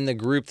people in the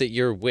group that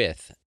you're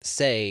with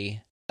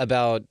say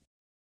about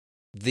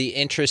the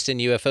interest in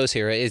UFOs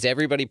here? Is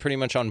everybody pretty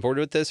much on board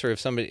with this, or is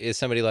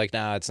somebody like,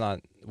 nah, it's not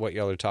what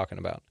y'all are talking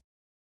about?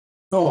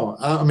 Oh,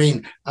 I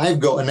mean, I've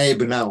got a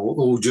neighbour now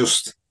who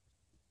just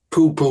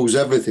poo-poos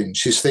everything.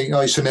 She's thinking,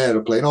 oh, it's an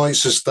aeroplane, oh,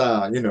 it's a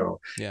star,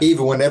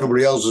 even when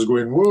everybody else is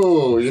going,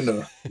 whoa,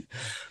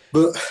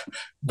 But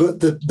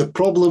the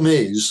problem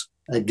is,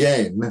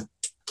 again,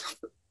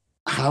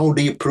 how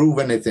do you prove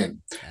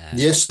anything?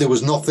 Yes, there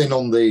was nothing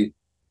on the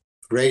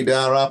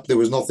radar app, there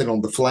was nothing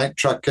on the flight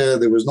tracker,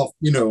 there was not,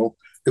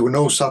 there were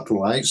no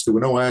satellites, there were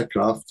no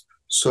aircraft.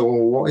 So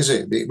what is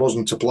it? It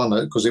wasn't a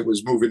planet because it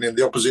was moving in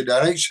the opposite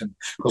direction.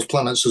 Because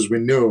planets, as we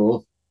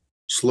know,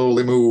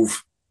 slowly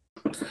move,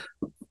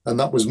 and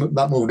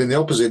that moved in the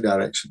opposite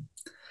direction.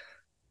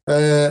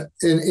 And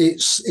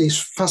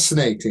it's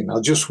fascinating.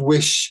 I just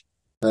wish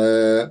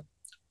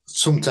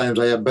sometimes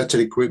I had better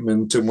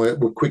equipment and we're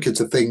quicker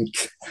to think,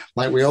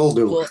 like we all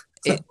do. Well,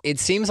 it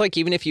seems like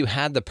even if you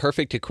had the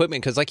perfect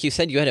equipment, because like you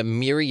said, you had a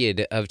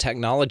myriad of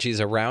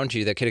technologies around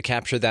you that could have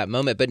captured that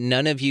moment, but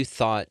none of you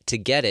thought to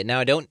get it. Now,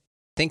 I don't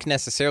think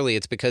necessarily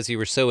it's because you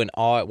were so in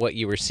awe at what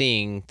you were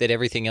seeing that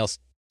everything else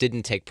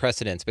didn't take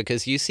precedence,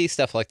 because you see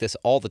stuff like this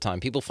all the time.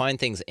 People find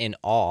things in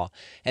awe,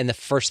 and the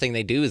first thing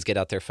they do is get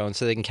out their phone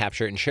so they can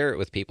capture it and share it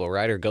with people,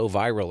 right? Or go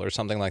viral or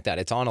something like that.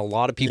 It's on a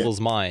lot of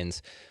people's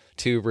minds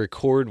to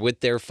record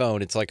with their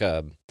phone. It's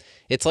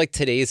like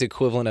today's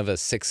equivalent of a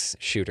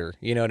 6-shooter.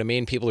 You know what I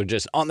mean? People are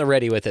just on the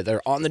ready with it.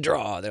 They're on the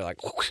draw. They're like,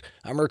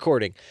 I'm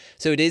recording.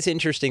 So it is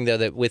interesting, though,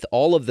 that with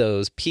all of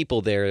those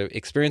people there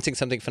experiencing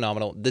something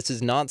phenomenal, this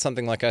is not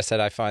something, like I said,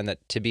 I find that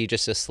to be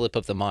just a slip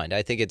of the mind.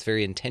 I think it's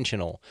very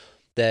intentional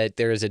that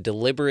there is a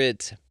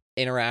deliberate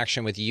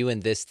interaction with you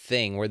and this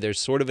thing where there's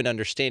sort of an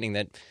understanding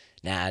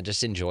that,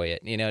 just enjoy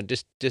it.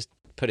 Just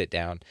put it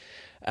down.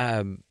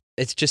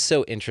 It's just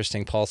so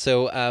interesting, Paul.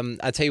 So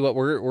I tell you what,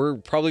 we're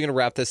probably going to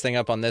wrap this thing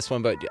up on this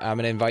one, but I'm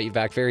going to invite you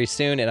back very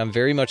soon, and I'm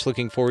very much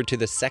looking forward to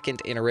the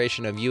second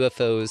iteration of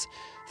UFOs,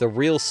 The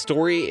Real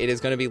Story. It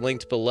is going to be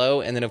linked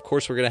below, and then, of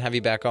course, we're going to have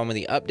you back on when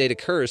the update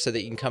occurs so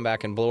that you can come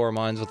back and blow our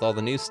minds with all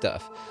the new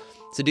stuff.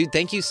 So, dude,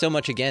 thank you so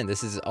much again.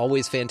 This is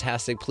always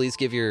fantastic. Please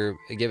give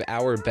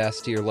our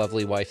best to your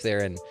lovely wife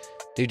there, and,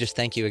 dude, just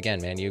thank you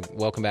again, man. You're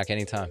welcome back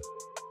anytime.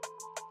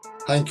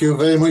 Thank you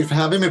very much for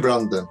having me,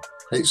 Brandon.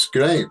 It's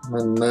great,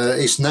 and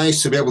it's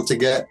nice to be able to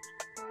get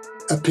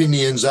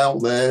opinions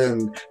out there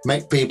and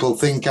make people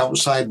think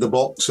outside the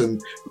box, and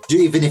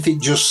even if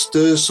it just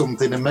stirs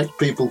something and makes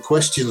people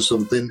question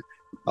something,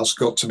 that's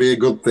got to be a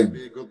good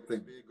thing.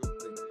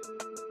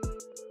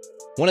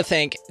 I want to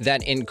thank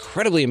that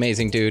incredibly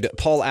amazing dude,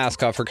 Paul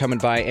Askoff, for coming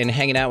by and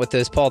hanging out with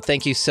us. Paul,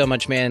 thank you so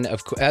much, man.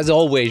 As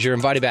always, you're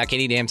invited back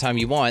any damn time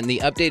you want. And the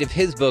update of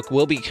his book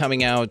will be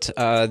coming out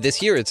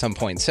this year at some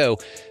point. So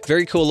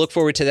very cool. Look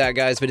forward to that,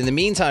 guys. But in the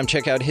meantime,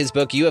 check out his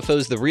book,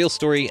 UFOs, The Real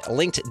Story,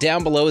 linked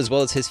down below, as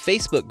well as his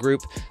Facebook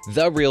group,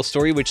 The Real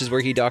Story, which is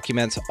where he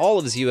documents all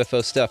of his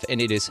UFO stuff.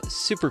 And it is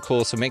super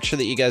cool. So make sure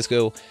that you guys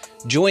go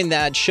join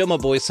that. Show my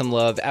boy some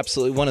love.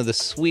 Absolutely one of the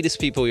sweetest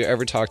people you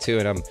ever talked to.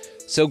 And I'm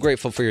so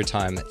grateful for your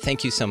time.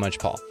 Thank you so much,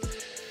 Paul.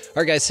 All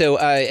right, guys, so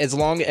as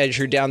long as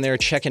you're down there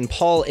checking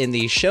Paul in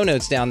the show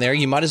notes down there,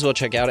 you might as well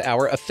check out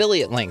our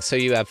affiliate links. So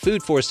you have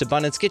Food Forest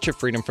Abundance, Get Your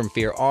Freedom from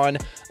Fear On,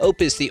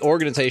 Opus, the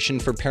Organization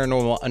for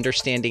Paranormal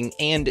Understanding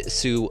and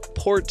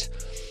Support,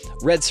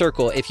 Red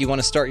Circle, if you want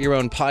to start your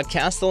own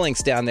podcast, the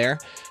link's down there.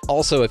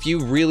 Also, if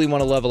you really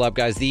want to level up,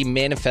 guys, the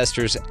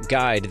Manifestor's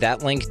Guide,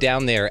 that link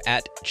down there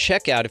at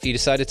checkout, if you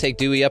decide to take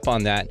Dewey up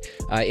on that,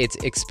 it's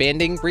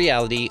Expanding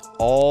Reality,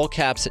 all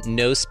caps,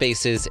 no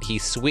spaces. He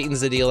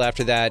sweetens the deal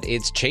after that.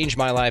 It's changed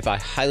my life. I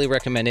highly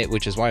recommend it,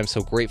 which is why I'm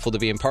so grateful to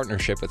be in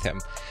partnership with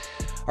him.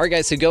 All right,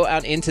 guys, so go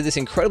out into this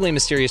incredibly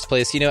mysterious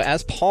place.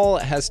 As Paul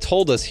has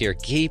told us here,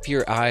 keep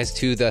your eyes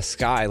to the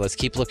sky. Let's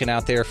keep looking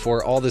out there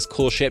for all this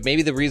cool shit.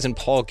 Maybe the reason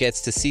Paul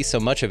gets to see so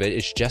much of it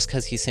is just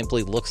because he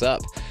simply looks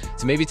up.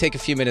 So maybe take a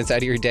few minutes out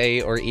of your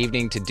day or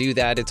evening to do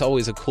that. It's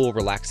always a cool,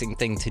 relaxing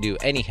thing to do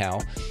anyhow.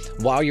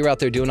 While you're out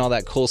there doing all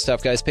that cool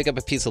stuff, guys, pick up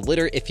a piece of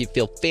litter if you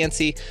feel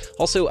fancy.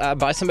 Also,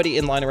 buy somebody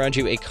in line around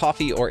you a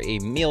coffee or a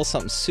meal.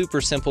 Something super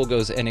simple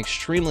goes an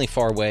extremely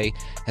far way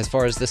as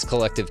far as this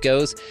collective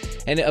goes.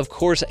 And, of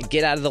course,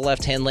 get out of the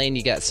left-hand lane.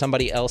 You got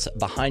somebody else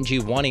behind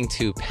you wanting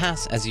to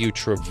pass as you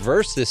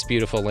traverse this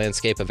beautiful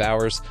landscape of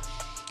ours.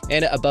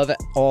 And above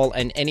all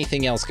and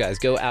anything else, guys,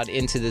 go out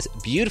into this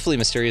beautifully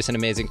mysterious and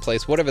amazing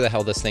place, whatever the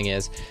hell this thing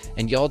is,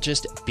 and y'all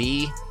just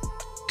be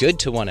good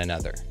to one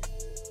another.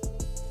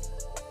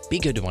 Be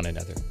good to one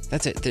another.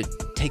 That's it.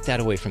 Take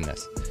that away from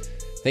this.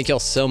 Thank y'all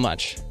so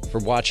much for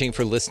watching,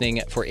 for listening,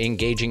 for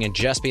engaging, and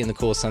just being the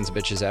coolest sons of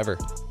bitches ever.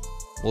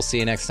 We'll see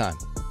you next time.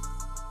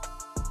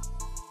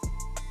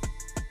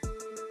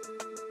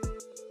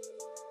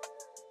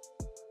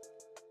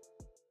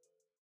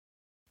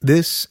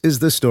 This is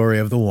the story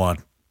of the one.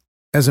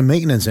 As a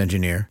maintenance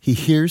engineer, he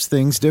hears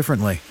things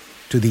differently.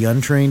 To the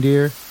untrained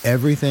ear,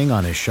 everything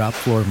on his shop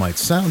floor might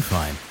sound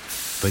fine,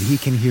 but he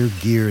can hear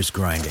gears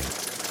grinding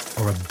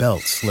or a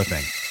belt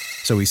slipping.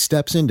 So he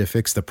steps in to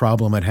fix the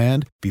problem at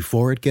hand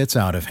before it gets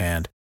out of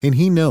hand. And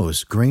he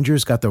knows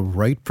Grainger's got the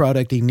right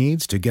product he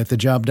needs to get the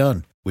job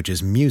done, which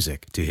is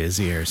music to his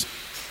ears.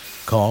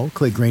 Call,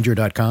 click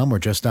Grainger.com, or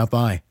just stop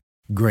by.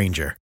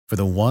 Grainger, for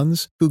the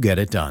ones who get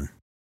it done.